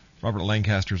 Robert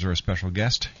Lancaster is our special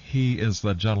guest. He is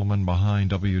the gentleman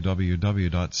behind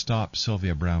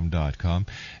www.stopsylviabrowne.com.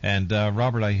 And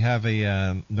Robert, I have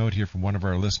a note here from one of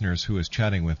our listeners who is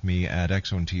chatting with me at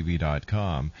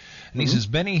XZoneTV.com. And he says,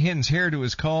 Benny Hinn's hairdo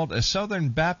is called a Southern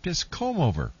Baptist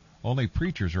comb-over. Only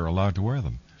preachers are allowed to wear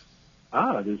them.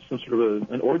 Ah, there's some sort of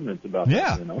an ordinance about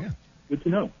that, you know? Yeah. Good to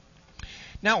know.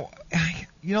 Now,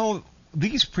 you know,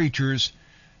 these preachers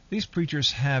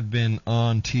have been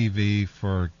on TV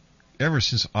for ever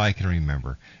since I can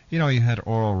remember. You know, you had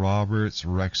Oral Roberts,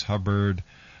 Rex Hubbard,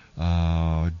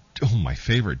 my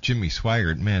favorite, Jimmy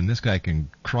Swaggart. Man, this guy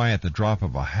can cry at the drop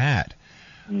of a hat.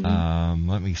 Mm-hmm.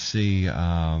 Let me see,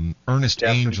 Ernest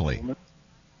Angley.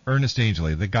 Ernest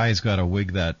Angley, the guy's got a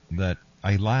wig that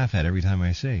I laugh at every time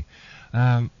I see.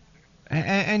 And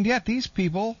yet these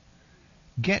people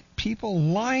get people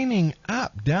lining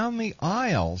up down the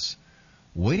aisles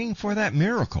waiting for that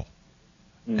miracle.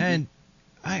 Mm-hmm. And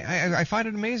I find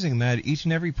it amazing that each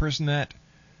and every person that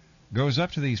goes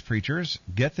up to these preachers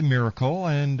get the miracle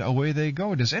and away they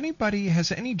go. Has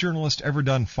any journalist ever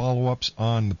done follow-ups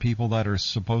on the people that are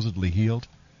supposedly healed?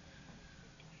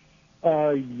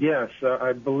 Yes,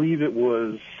 I believe it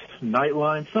was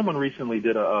Nightline. Someone recently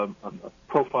did a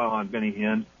profile on Benny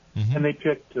Hinn, mm-hmm. and they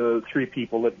picked 3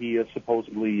 people that he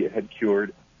supposedly had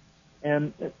cured.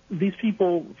 And these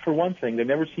people, for one thing, there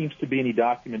never seems to be any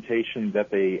documentation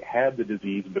that they had the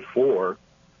disease before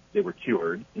they were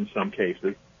cured in some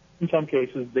cases. In some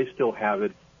cases, they still have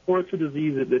it, or it's a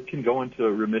disease that can go into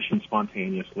remission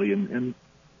spontaneously. And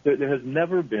there has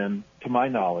never been, to my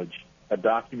knowledge, a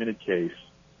documented case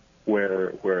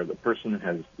where the person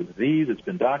has the disease, it's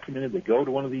been documented, they go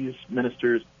to one of these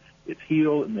ministers, it's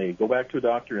healed, and they go back to a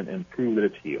doctor and prove that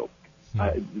it's healed.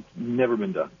 It's never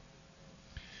been done.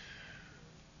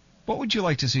 What would you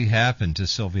like to see happen to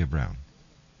Sylvia Browne?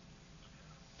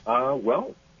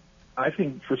 Well, I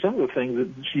think for some of the things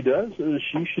that she does,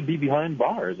 she should be behind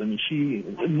bars. I mean, she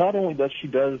not only does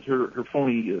her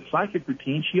phony psychic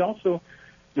routine, she also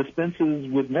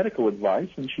dispenses with medical advice,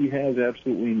 and she has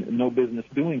absolutely no business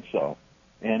doing so.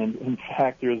 And in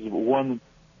fact, there's one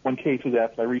case of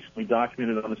that I recently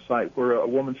documented on the site where a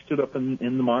woman stood up in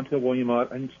the Montel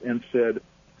Williamot and said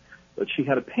that she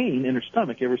had a pain in her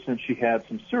stomach ever since she had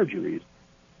some surgeries.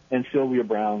 And Sylvia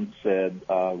Browne said,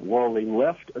 well, they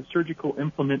left a surgical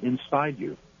implement inside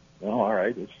you. Well, all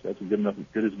right, that's a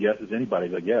good as guess as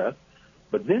anybody's, I guess.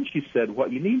 But then she said,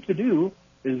 what you need to do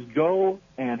is go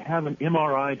and have an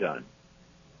MRI done.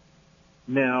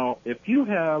 Now, if you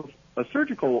have a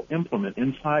surgical implement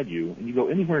inside you and you go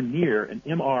anywhere near an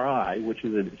MRI, which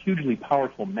is a hugely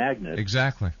powerful magnet,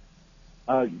 exactly,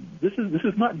 this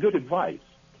is not good advice.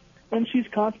 And she's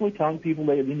constantly telling people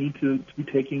they need to be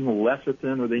taking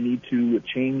lecithin or they need to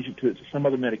change to some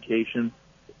other medication.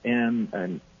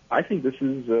 And I think this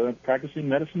is practicing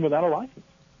medicine without a license.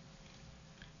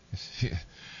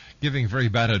 Giving very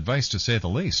bad advice, to say the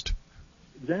least.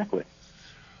 Exactly.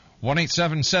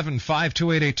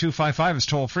 1-877-528-8255 is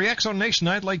toll free. X Zone Nation,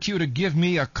 I'd like you to give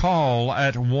me a call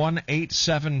at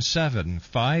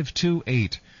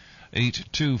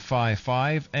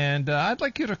 1-877-528-8255, and I'd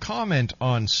like you to comment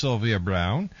on Sylvia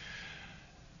Browne.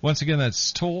 Once again,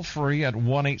 that's toll free at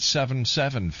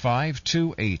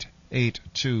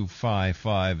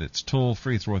 1-877-528-8255. It's toll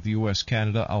free throughout the U.S.,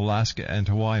 Canada, Alaska, and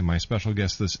Hawaii. My special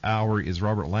guest this hour is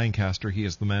Robert Lancaster. He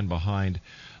is the man behind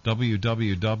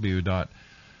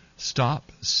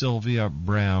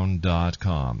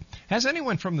www.stopsylviabrowne.com. Has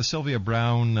anyone from the Sylvia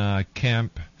Browne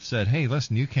camp said, hey,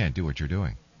 listen, you can't do what you're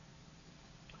doing?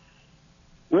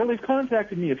 Well, they've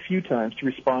contacted me a few times to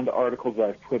respond to articles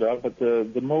I've put up, but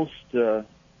the most that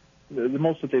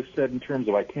they've said in terms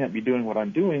of I can't be doing what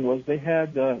I'm doing was they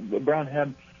had Browne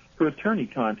had her attorney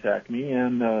contact me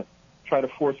and try to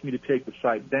force me to take the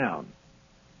site down.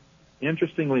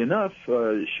 Interestingly enough,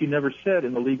 she never said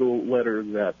in the legal letter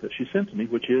that she sent to me,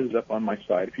 which is up on my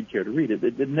site if you'd care to read it,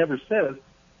 it never says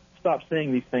stop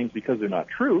saying these things because they're not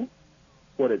true.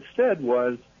 What it said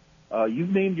was,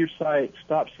 you've named your site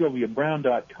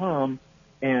StopSylviaBrowne.com,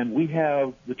 And we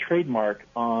have the trademark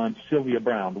on Sylvia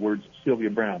Browne, the words Sylvia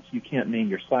Browne, so you can't name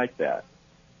your site that.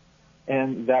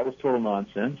 And that was total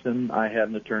nonsense, and I had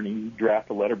an attorney draft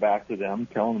a letter back to them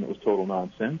telling them it was total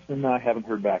nonsense, and I haven't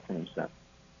heard back from them since.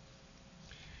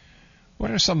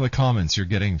 What are some of the comments you're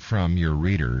getting from your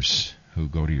readers who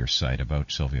go to your site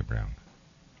about Sylvia Browne?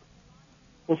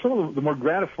 Well, some of the more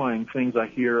gratifying things I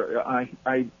hear,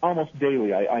 I almost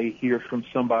daily, I hear from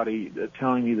somebody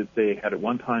telling me that they had at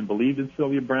one time believed in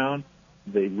Sylvia Browne,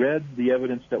 they read the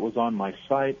evidence that was on my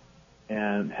site,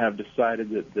 and have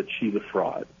decided that she's a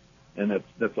fraud. And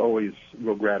that's always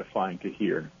real gratifying to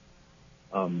hear.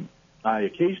 I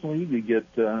occasionally get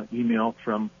email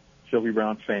from Sylvia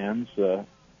Browne fans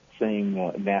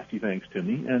saying nasty things to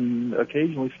me, and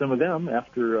occasionally some of them,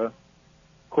 after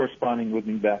corresponding with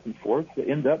me back and forth,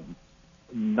 end up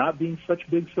not being such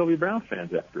big Sylvia Browne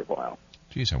fans after a while.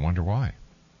 Geez, I wonder why.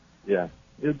 Yeah.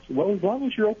 As long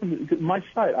as you're open to my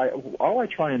site, all I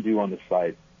try and do on the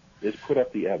site is put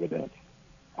up the evidence.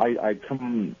 I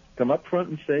come up front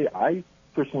and say, I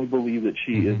personally believe that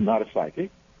she is not a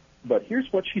psychic, but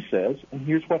here's what she says, and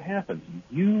here's what happens.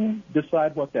 You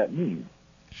decide what that means.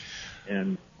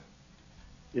 And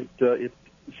it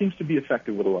seems to be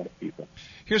effective with a lot of people.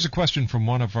 Here's a question from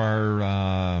one of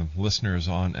our listeners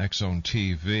on X-Zone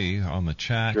TV on the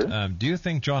chat. Sure. Do you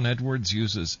think John Edwards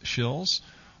uses shills,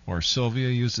 or Sylvia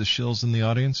uses shills in the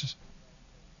audiences?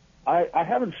 I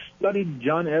haven't studied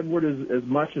John Edwards as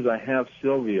much as I have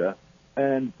Sylvia.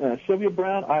 And Sylvia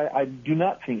Browne, I do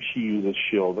not think she uses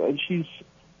shills. She's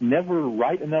never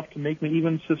right enough to make me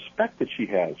even suspect that she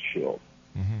has shills.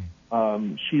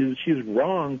 She's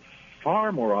wrong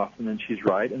far more often than she's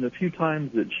right, and the few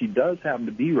times that she does happen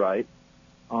to be right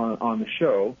on the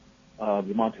show,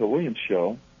 the Montel Williams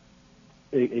show,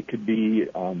 it could be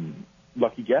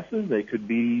lucky guesses. They could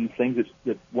be things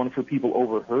that one of her people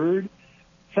overheard.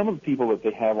 Some of the people that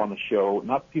they have on the show,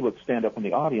 not the people that stand up in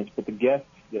the audience, but the guests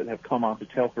that have come on to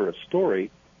tell her a story,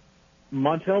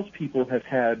 Montel's people have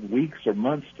had weeks or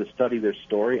months to study their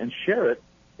story and share it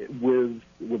with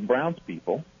Browne's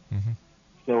people.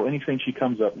 So anything she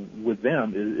comes up with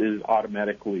them is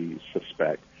automatically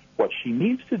suspect. What she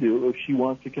needs to do, if she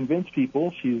wants to convince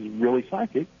people she's really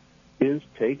psychic, is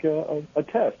take a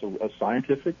test, a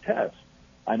scientific test.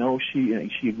 I know she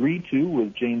agreed to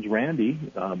with James Randi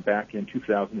back in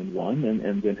 2001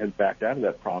 and then has backed out of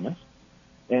that promise.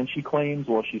 And she's claimed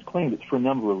it's for a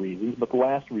number of reasons, but the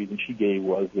last reason she gave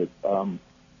was that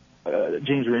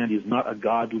James Randi is not a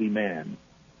godly man.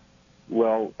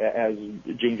 Well, as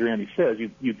James Randi says,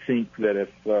 you'd think that if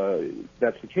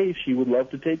that's the case, she would love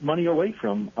to take money away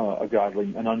from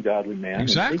an ungodly man and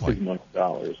take his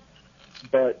 $1,000,000.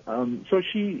 But so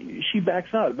she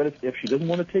backs out. But if she doesn't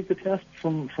want to take the test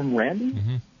from Randy,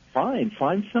 fine.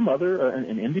 Find some other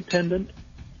an independent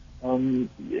and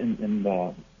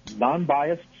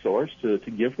non-biased source to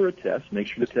give her a test. Make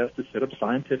sure the test is set up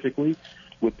scientifically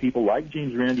with people like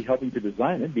James Randi helping to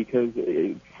design it, because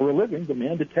for a living, the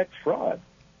man detects fraud.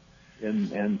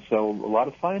 And so a lot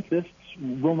of scientists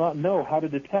will not know how to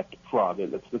detect fraud.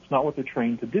 That's not what they're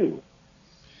trained to do.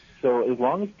 So as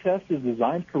long as the test is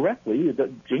designed correctly,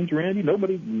 James Randi,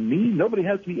 nobody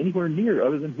has to be anywhere near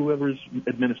other than whoever's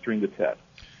administering the test.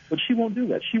 But she won't do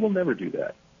that. She will never do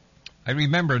that. I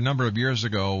remember a number of years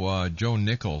ago, Joe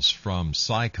Nichols from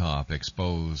PsyCop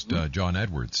exposed John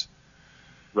Edwards.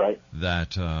 Right.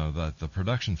 That the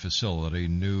production facility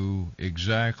knew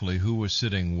exactly who was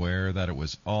sitting where, that it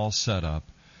was all set up,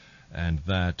 and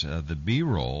that the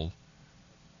B-roll,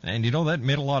 and that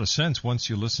made a lot of sense once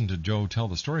you listen to Joe tell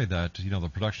the story, that the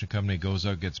production company goes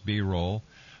out, gets B-roll,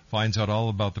 finds out all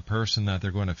about the person that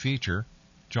they're going to feature.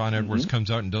 John Edwards comes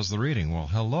out and does the reading. Well,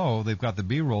 hello, they've got the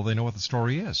B-roll, they know what the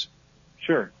story is.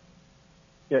 Sure.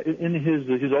 Yeah, in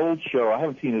his old show, I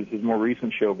haven't seen his more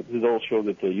recent show, but his old show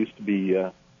that used to be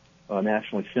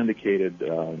nationally syndicated.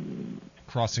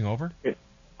 Crossing Over?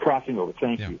 Crossing Over,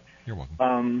 thank you. You're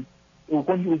welcome.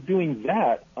 When he was doing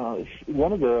that,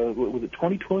 one of was it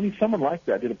 2020? Someone like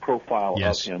that did a profile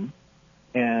of him,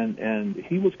 and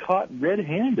he was caught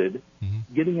red-handed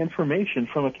getting information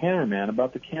from a cameraman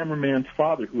about the cameraman's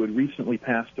father who had recently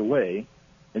passed away,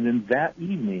 and then that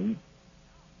evening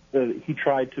he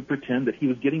tried to pretend that he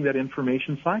was getting that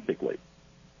information psychically.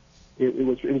 It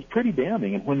was pretty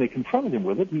damning, and when they confronted him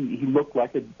with it, he looked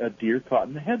like a deer caught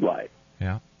in the headlight.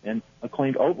 Yeah. And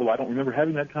claimed, I don't remember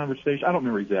having that conversation. I don't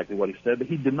remember exactly what he said, but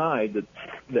he denied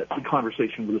that the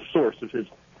conversation was the source of his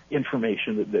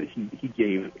information that he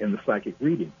gave in the psychic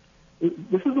reading.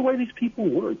 This is the way these people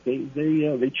work.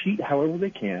 They cheat however they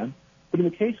can. But in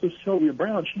the case of Sylvia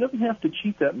Browne, she doesn't have to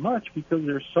cheat that much, because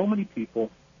there are so many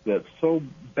people that so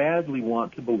badly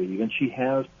want to believe, and she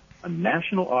has a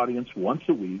national audience once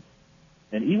a week.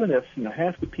 And even if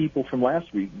half the people from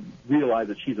last week realize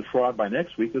that she's a fraud by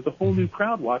next week, there's a whole new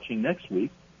crowd watching next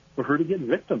week for her to get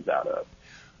victims out of.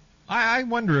 I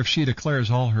wonder if she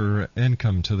declares all her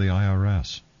income to the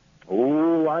IRS.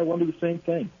 Oh, I wonder the same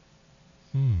thing.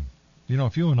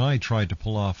 If you and I tried to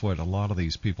pull off what a lot of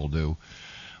these people do,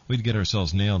 we'd get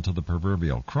ourselves nailed to the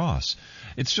proverbial cross.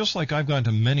 It's just like I've gone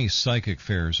to many psychic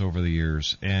fairs over the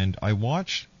years, and I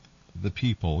watch the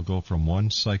people go from one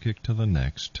psychic to the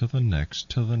next, to the next,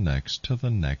 to the next, to the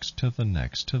next, to the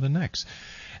next, to the next.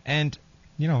 And,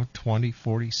 $20, $40,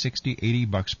 $60,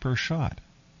 $80 per shot.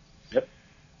 Yep.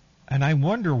 And I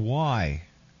wonder why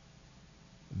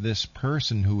this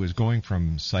person who is going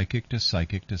from psychic to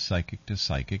psychic to psychic to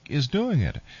psychic is doing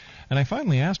it. And I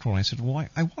finally asked one, I said, well,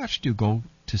 I watched you go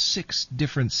to 6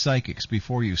 different psychics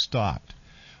before you stopped.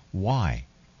 Why?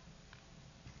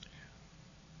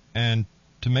 And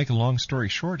to make a long story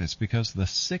short, it's because the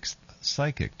 6th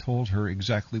psychic told her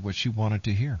exactly what she wanted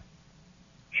to hear.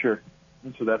 Sure.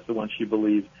 And so that's the one she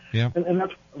believes. Yeah. And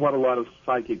that's what a lot of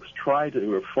psychics try to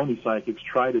do, or phony psychics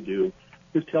try to do,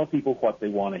 is tell people what they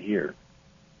want to hear.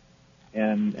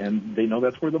 And they know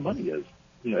that's where the money is.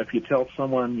 If you tell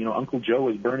someone, Uncle Joe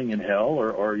is burning in hell,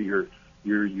 or your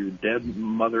dead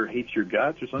mother hates your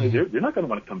guts or something, they're not going to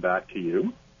want to come back to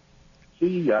you. So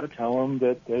you got to tell them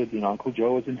that Uncle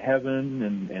Joe is in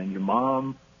heaven, and your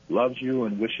mom loves you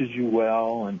and wishes you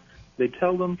well, and they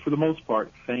tell them, for the most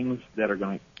part, things that are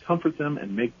going to comfort them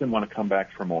and make them want to come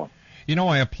back for more.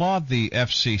 I applaud the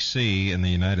FCC in the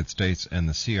United States and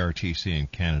the CRTC in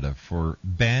Canada for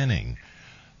banning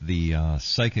the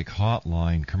psychic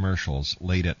hotline commercials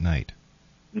late at night.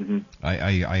 Mm-hmm.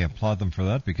 I applaud them for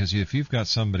that, because if you've got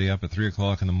somebody up at 3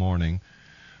 o'clock in the morning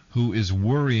who is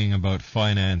worrying about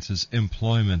finances,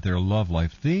 employment, their love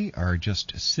life, they are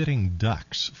just sitting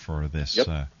ducks for this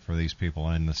for these people.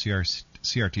 And the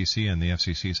CRTC and the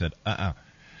FCC said,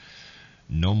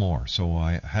 no more. So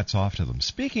hats off to them.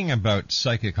 Speaking about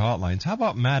psychic hotlines, how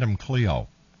about Madame Cleo?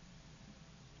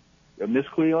 Miss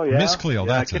Cleo, yeah. Miss Cleo,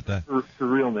 that's it. Her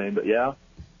real name, but yeah.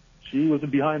 She was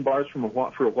behind bars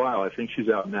for a while. I think she's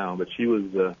out now, but she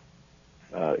was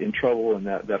in trouble, and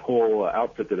that whole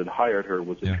outfit that had hired her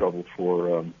was in trouble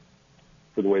for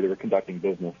the way they were conducting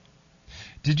business.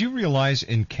 Did you realize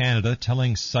in Canada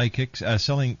telling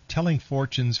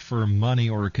fortunes for money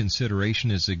or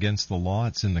consideration is against the law?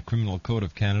 It's in the Criminal Code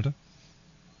of Canada.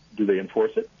 Do they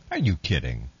enforce it? Are you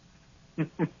kidding?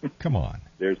 Come on.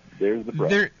 There's the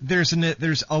problem.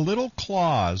 There's a little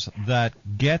clause that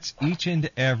gets each and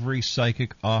every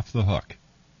psychic off the hook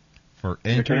for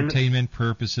entertainment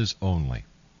purposes only.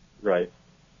 Right.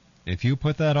 If you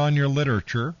put that on your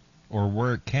literature or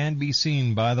where it can be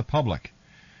seen by the public,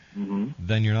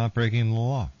 then you're not breaking the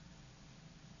law.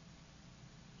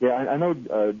 Yeah, I know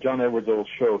John Edwards' old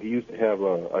show, he used to have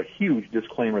a huge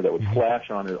disclaimer that would flash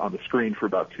on the screen for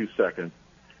about 2 seconds.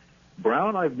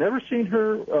 Brown, I've never seen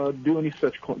her do any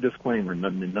such disclaimer.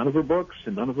 None of her books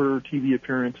and none of her TV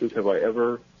appearances have I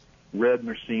ever read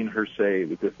nor seen her say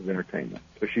that this is entertainment.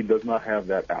 So she does not have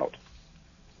that out.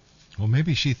 Well,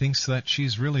 maybe she thinks that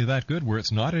she's really that good where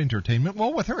it's not entertainment.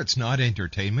 Well, with her, it's not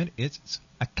entertainment. It's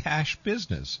a cash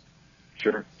business.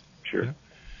 Sure. Yeah.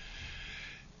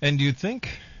 And you'd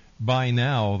think by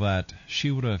now that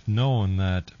she would have known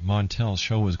that Montel's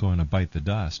show was going to bite the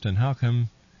dust. And how come,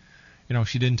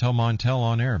 she didn't tell Montel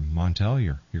on air, Montel,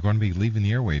 you're going to be leaving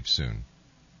the airwaves soon?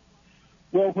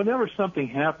 Well, whenever something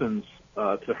happens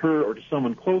to her or to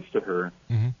someone close to her,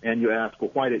 and you ask,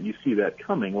 well, why didn't you see that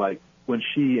coming? Like when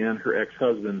she and her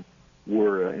ex-husband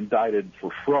were indicted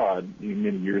for fraud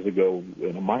many years ago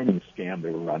in a mining scam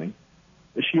they were running,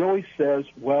 she always says,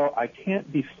 well, I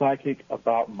can't be psychic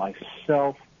about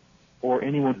myself or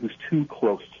anyone who's too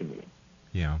close to me.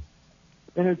 Yeah.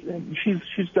 And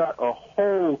she's got a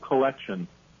whole collection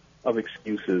of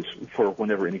excuses for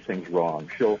whenever anything's wrong.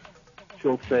 She'll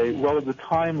say, well, the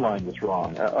timeline was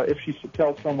wrong. If she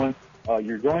tells someone,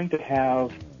 you're going to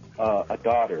have a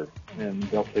daughter, and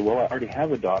they'll say, well, I already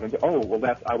have a daughter. And, oh,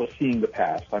 well, I was seeing the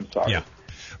past. I'm sorry. Yeah.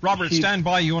 Robert, stand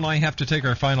by. You and I have to take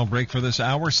our final break for this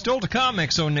hour. Still to come,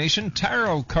 X-Zone Nation,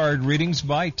 tarot card readings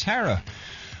by Tara.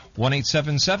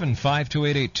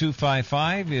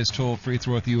 1-877-528-8255 is toll-free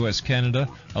throughout the U.S., Canada,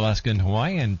 Alaska, and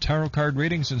Hawaii, and tarot card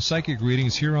readings and psychic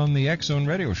readings here on the X-Zone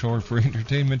Radio Show are for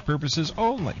entertainment purposes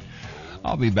only.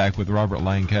 I'll be back with Robert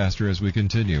Lancaster as we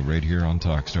continue right here on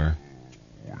Talkstar.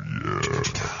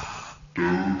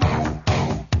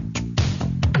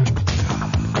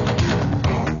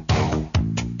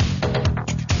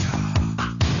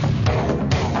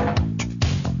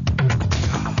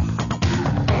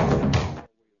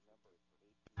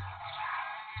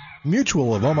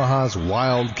 Mutual of Omaha's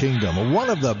Wild Kingdom, one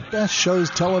of the best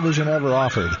shows television ever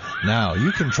offered. Now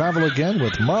you can travel again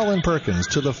with Marlon Perkins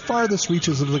to the farthest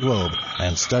reaches of the globe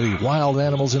and study wild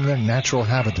animals in their natural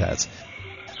habitats.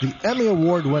 The Emmy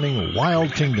Award-winning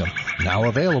Wild Kingdom, now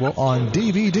available on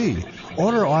DVD.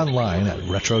 Order online at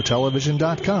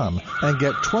retrotelevision.com and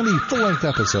get 20 full-length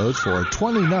episodes for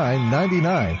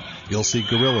 $29.99. You'll see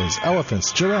gorillas,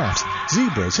 elephants, giraffes,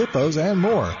 zebras, hippos, and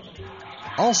more.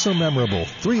 Also memorable,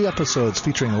 3 episodes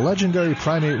featuring legendary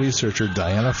primate researcher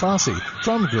Diana Fossey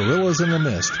from Gorillas in the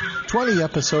Mist. 20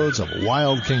 episodes of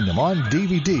Wild Kingdom on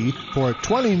DVD for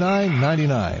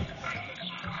 $29.99.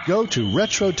 Go to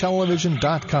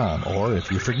retrotelevision.com, or if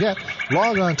you forget,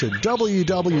 log on to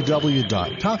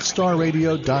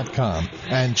www.talkstarradio.com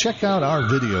and check out our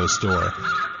video store.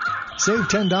 Save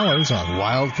 $10 on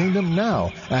Wild Kingdom now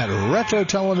at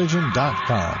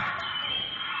retrotelevision.com.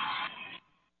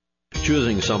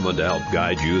 Choosing someone to help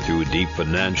guide you through deep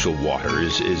financial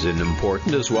waters is an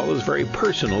important as well as very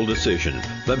personal decision.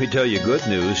 Let me tell you good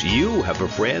news. You have a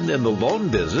friend in the loan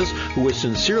business who is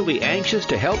sincerely anxious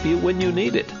to help you when you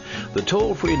need it. The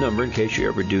toll-free number, in case you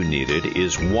ever do need it,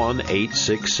 is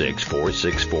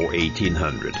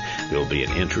 1-866-464-1800. There'll be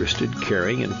an interested,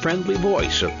 caring, and friendly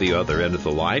voice at the other end of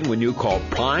the line when you call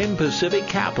Prime Pacific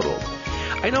Capital.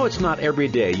 I know it's not every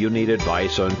day you need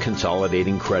advice on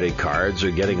consolidating credit cards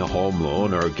or getting a home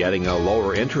loan or getting a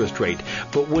lower interest rate,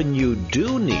 but when you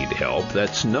do need help,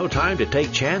 that's no time to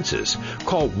take chances.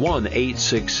 Call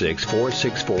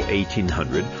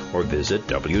 1-866-464-1800 or visit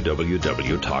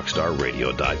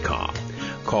www.talkstarradio.com.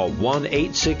 Call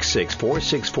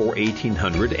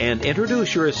 1-866-464-1800 and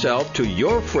introduce yourself to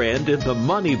your friend in the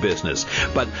money business.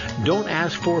 But don't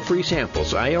ask for free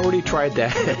samples. I already tried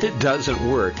that. It doesn't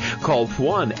work. Call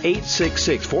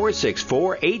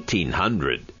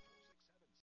 1-866-464-1800.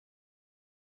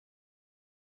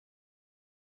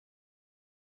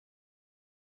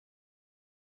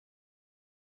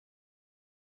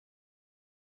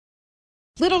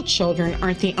 Little children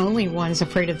aren't the only ones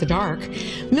afraid of the dark.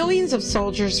 Millions of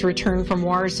soldiers return from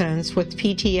war zones with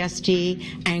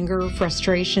PTSD, anger,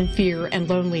 frustration, fear, and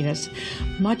loneliness,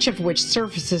 much of which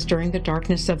surfaces during the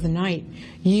darkness of the night.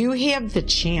 You have the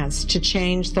chance to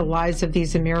change the lives of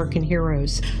these American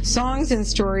heroes. Songs and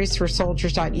Stories for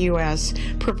Soldiers.us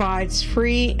provides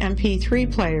free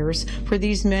MP3 players for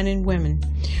these men and women.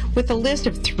 With a list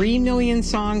of 3 million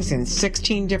songs in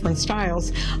 16 different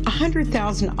styles,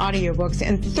 100,000 audiobooks,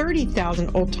 and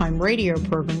 30,000 old-time radio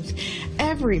programs,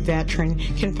 every veteran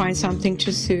can find something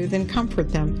to soothe and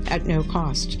comfort them at no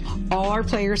cost. All our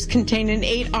players contain an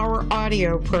 8-hour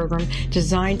audio program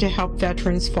designed to help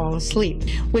veterans fall asleep.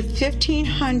 With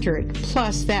 1,500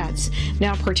 plus vets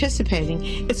now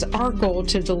participating, it's our goal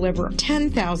to deliver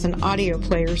 10,000 audio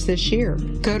players this year.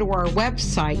 Go to our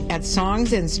website at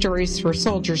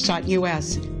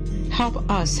songsandstoriesforsoldiers.us.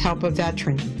 Help us help a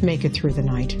veteran make it through the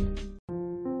night.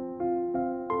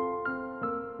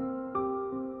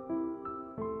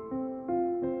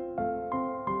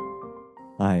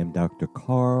 I am Dr.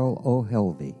 Carl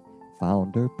O'Helvey,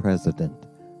 founder, president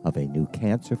of a new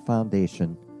cancer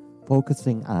foundation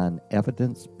focusing on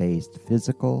evidence-based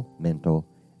physical, mental,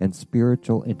 and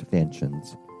spiritual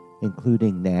interventions,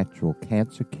 including natural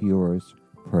cancer cures,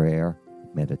 prayer,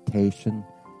 meditation,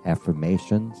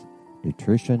 affirmations,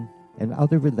 nutrition, and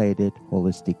other related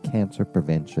holistic cancer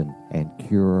prevention and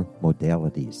cure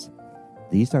modalities.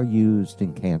 These are used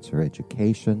in cancer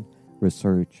education,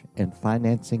 research, and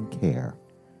financing care.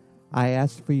 I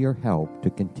ask for your help to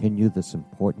continue this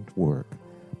important work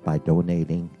by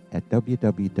donating at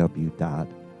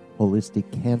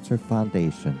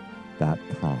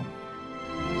www.holisticcancerfoundation.com.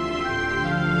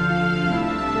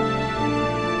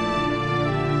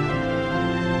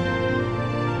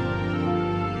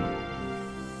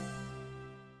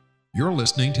 You're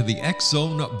listening to the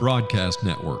X-Zone Broadcast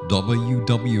Network,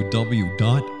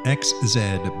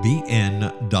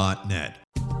 www.xzbn.net.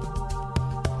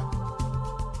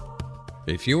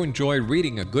 If you enjoy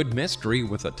reading a good mystery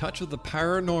with a touch of the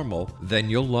paranormal, then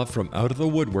you'll love From Out of the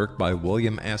Woodwork by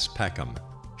William S. Peckham.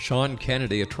 Sean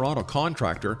Kennedy, a Toronto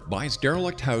contractor, buys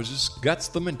derelict houses, guts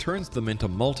them, and turns them into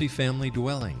multi-family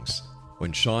dwellings.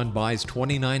 When Sean buys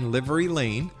 29 Livery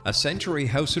Lane, a century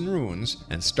house in ruins,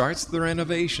 and starts the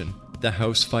renovation, the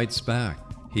house fights back.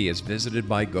 He is visited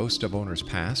by ghosts of owners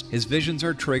past. His visions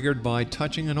are triggered by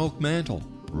touching an oak mantle,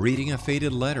 reading a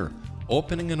faded letter,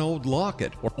 opening an old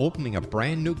locket, or opening a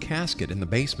brand new casket in the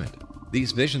basement.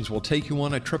 These visions will take you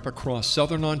on a trip across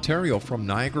southern Ontario from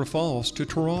Niagara Falls to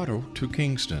Toronto to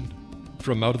Kingston.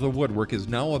 From Out of the Woodwork is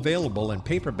now available in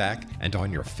paperback and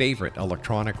on your favorite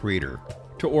electronic reader.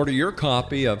 To order your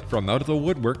copy of From Out of the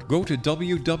Woodwork, go to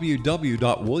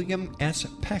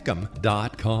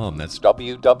www.williamspeckham.com. That's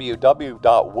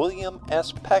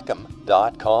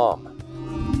www.williamspeckham.com.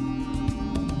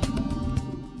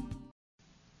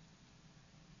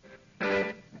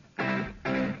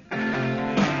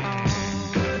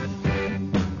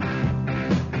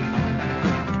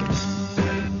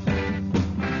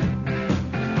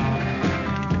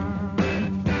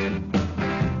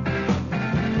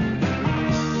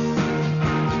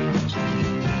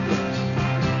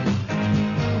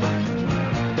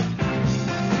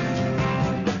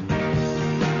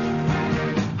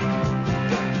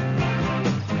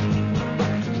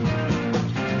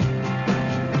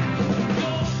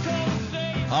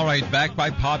 Back by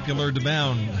popular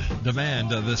demand,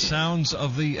 the Sounds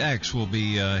of the X will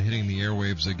be hitting the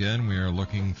airwaves again. We are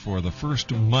looking for the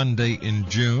first Monday in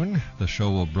June. The show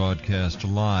will broadcast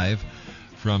live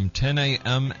from 10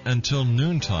 a.m. until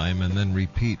noontime and then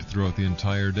repeat throughout the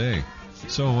entire day.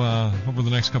 So over the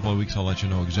next couple of weeks, I'll let you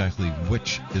know exactly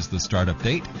which is the startup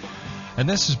date. And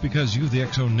this is because you, the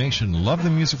X-Zone Nation, love the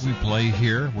music we play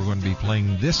here. We're going to be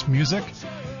playing this music,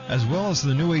 as well as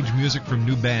the new age music from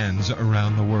new bands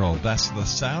around the world. That's the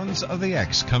Sounds of the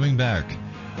X coming back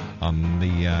on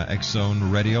the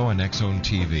X-Zone Radio and X-Zone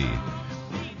TV.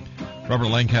 Robert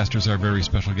Lancaster is our very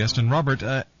special guest. And Robert,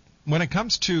 when it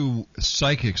comes to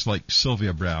psychics like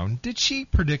Sylvia Browne, did she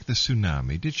predict the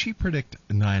tsunami? Did she predict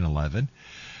 9/11?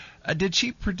 Did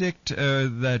she predict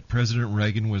that President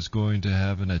Reagan was going to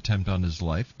have an attempt on his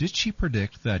life? Did she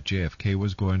predict that JFK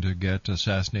was going to get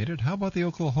assassinated? How about the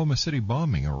Oklahoma City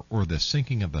bombing or the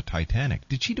sinking of the Titanic?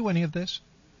 Did she do any of this?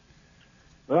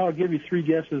 Well, I'll give you three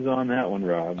guesses on that one,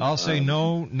 Rob. I'll say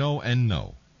no, no, and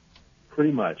no.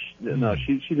 Pretty much. No,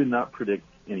 she did not predict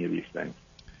any of these things.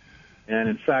 And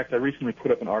in fact, I recently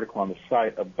put up an article on the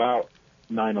site about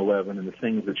 9/11 and the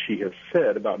things that she has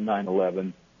said about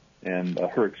 9/11 and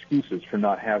her excuses for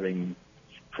not having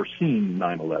foreseen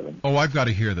 9/11. Oh, I've got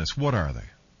to hear this. What are they?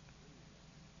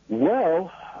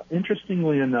 Well,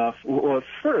 interestingly enough, well, at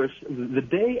first, the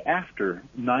day after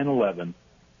 9/11,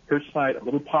 her site, a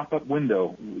little pop-up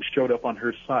window showed up on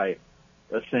her site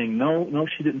saying, no,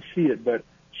 she didn't see it, but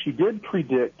she did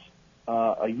predict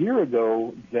a year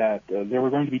ago that there were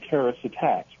going to be terrorist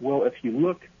attacks. Well, if you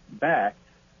look back,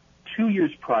 2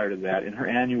 years prior to that, in her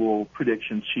annual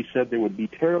predictions, she said there would be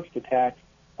terrorist attacks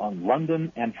on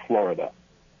London and Florida.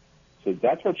 So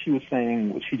that's what she was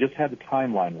saying. She just had the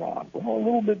timeline wrong. Well, a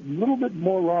little bit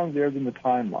more wrong there than the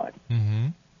timeline.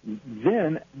 Mm-hmm.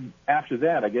 Then, after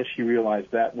that, I guess she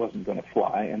realized that wasn't going to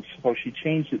fly, and so she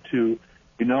changed it to,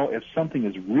 if something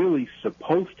is really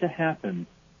supposed to happen,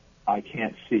 I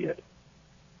can't see it.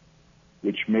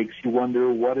 Which makes you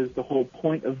wonder, what is the whole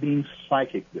point of being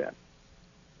psychic then?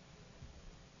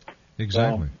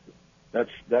 Exactly. Well,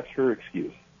 that's her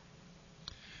excuse.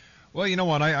 Well, you know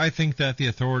what? I think that the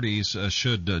authorities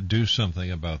should do something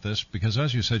about this because,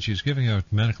 as you said, she's giving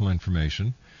out medical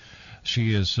information.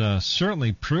 She has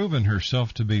certainly proven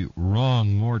herself to be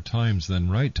wrong more times than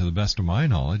right, to the best of my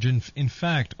knowledge. In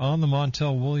fact, on the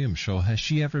Montel Williams show, has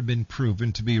she ever been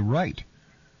proven to be right?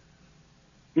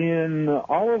 In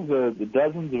all of the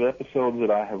dozens of episodes that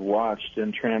I have watched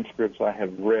and transcripts I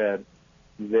have read,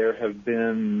 there have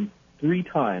been 3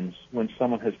 times when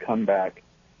someone has come back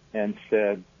and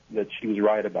said that she was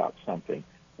right about something.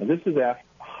 And this is after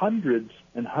hundreds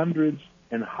and hundreds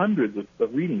and hundreds of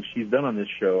readings she's done on this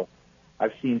show.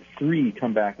 I've seen 3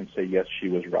 come back and say, yes, she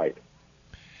was right.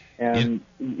 And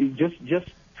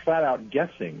just flat out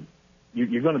guessing,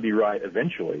 you're going to be right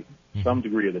eventually, some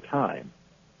degree of the time.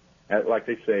 Like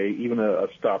they say, even a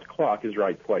stopped clock is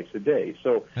right twice a day.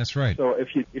 So that's right. So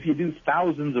if you do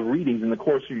thousands of readings in the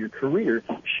course of your career,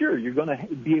 sure, you're going to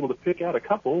be able to pick out a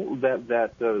couple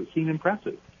that seem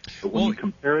impressive. But when you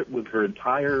compare it with her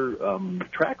entire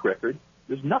track record,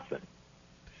 there's nothing.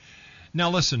 Now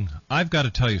listen, I've got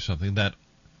to tell you something.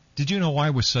 Did you know I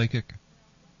was psychic?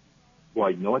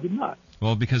 Why, no, I did not.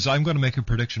 Well, because I'm going to make a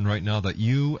prediction right now that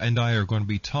you and I are going to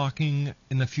be talking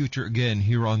in the future again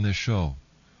here on this show.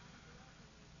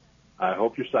 I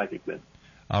hope you're psychic then.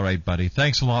 All right, buddy.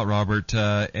 Thanks a lot, Robert.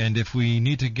 And if we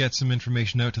need to get some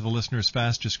information out to the listeners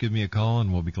fast, just give me a call,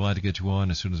 and we'll be glad to get you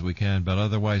on as soon as we can. But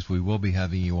otherwise, we will be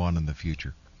having you on in the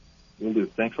future. Will do.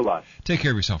 Thanks a lot. Take care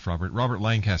of yourself, Robert. Robert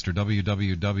Lancaster,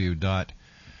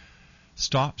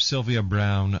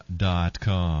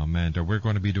 www.stopsylviabrowne.com. And we're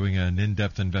going to be doing an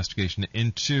in-depth investigation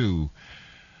into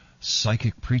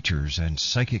psychic preachers and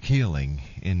psychic healing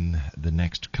in the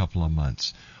next couple of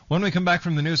months. When we come back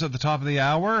from the news at the top of the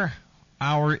hour,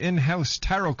 our in-house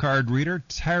tarot card reader,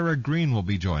 Tara Green, will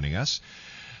be joining us.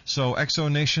 So,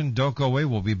 Exo Nation, don't go away.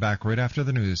 We'll be back right after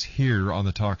the news here on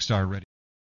the Talkstar Radio.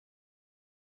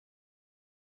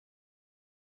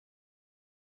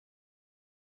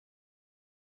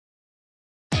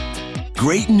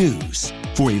 Great news!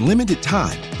 For a limited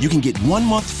time, you can get 1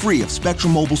 month free of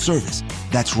Spectrum Mobile service.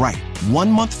 That's right, 1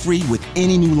 month free with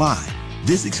any new line.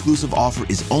 This exclusive offer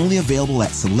is only available at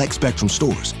select Spectrum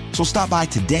stores, so stop by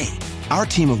today. Our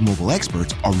team of mobile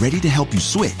experts are ready to help you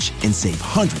switch and save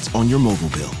hundreds on your mobile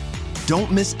bill.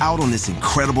 Don't miss out on this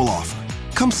incredible offer.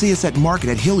 Come see us at Market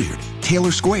at Hilliard,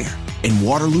 Taylor Square, and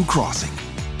Waterloo Crossing.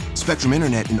 Spectrum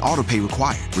Internet and autopay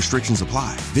required. Restrictions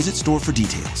apply. Visit store for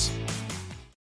details.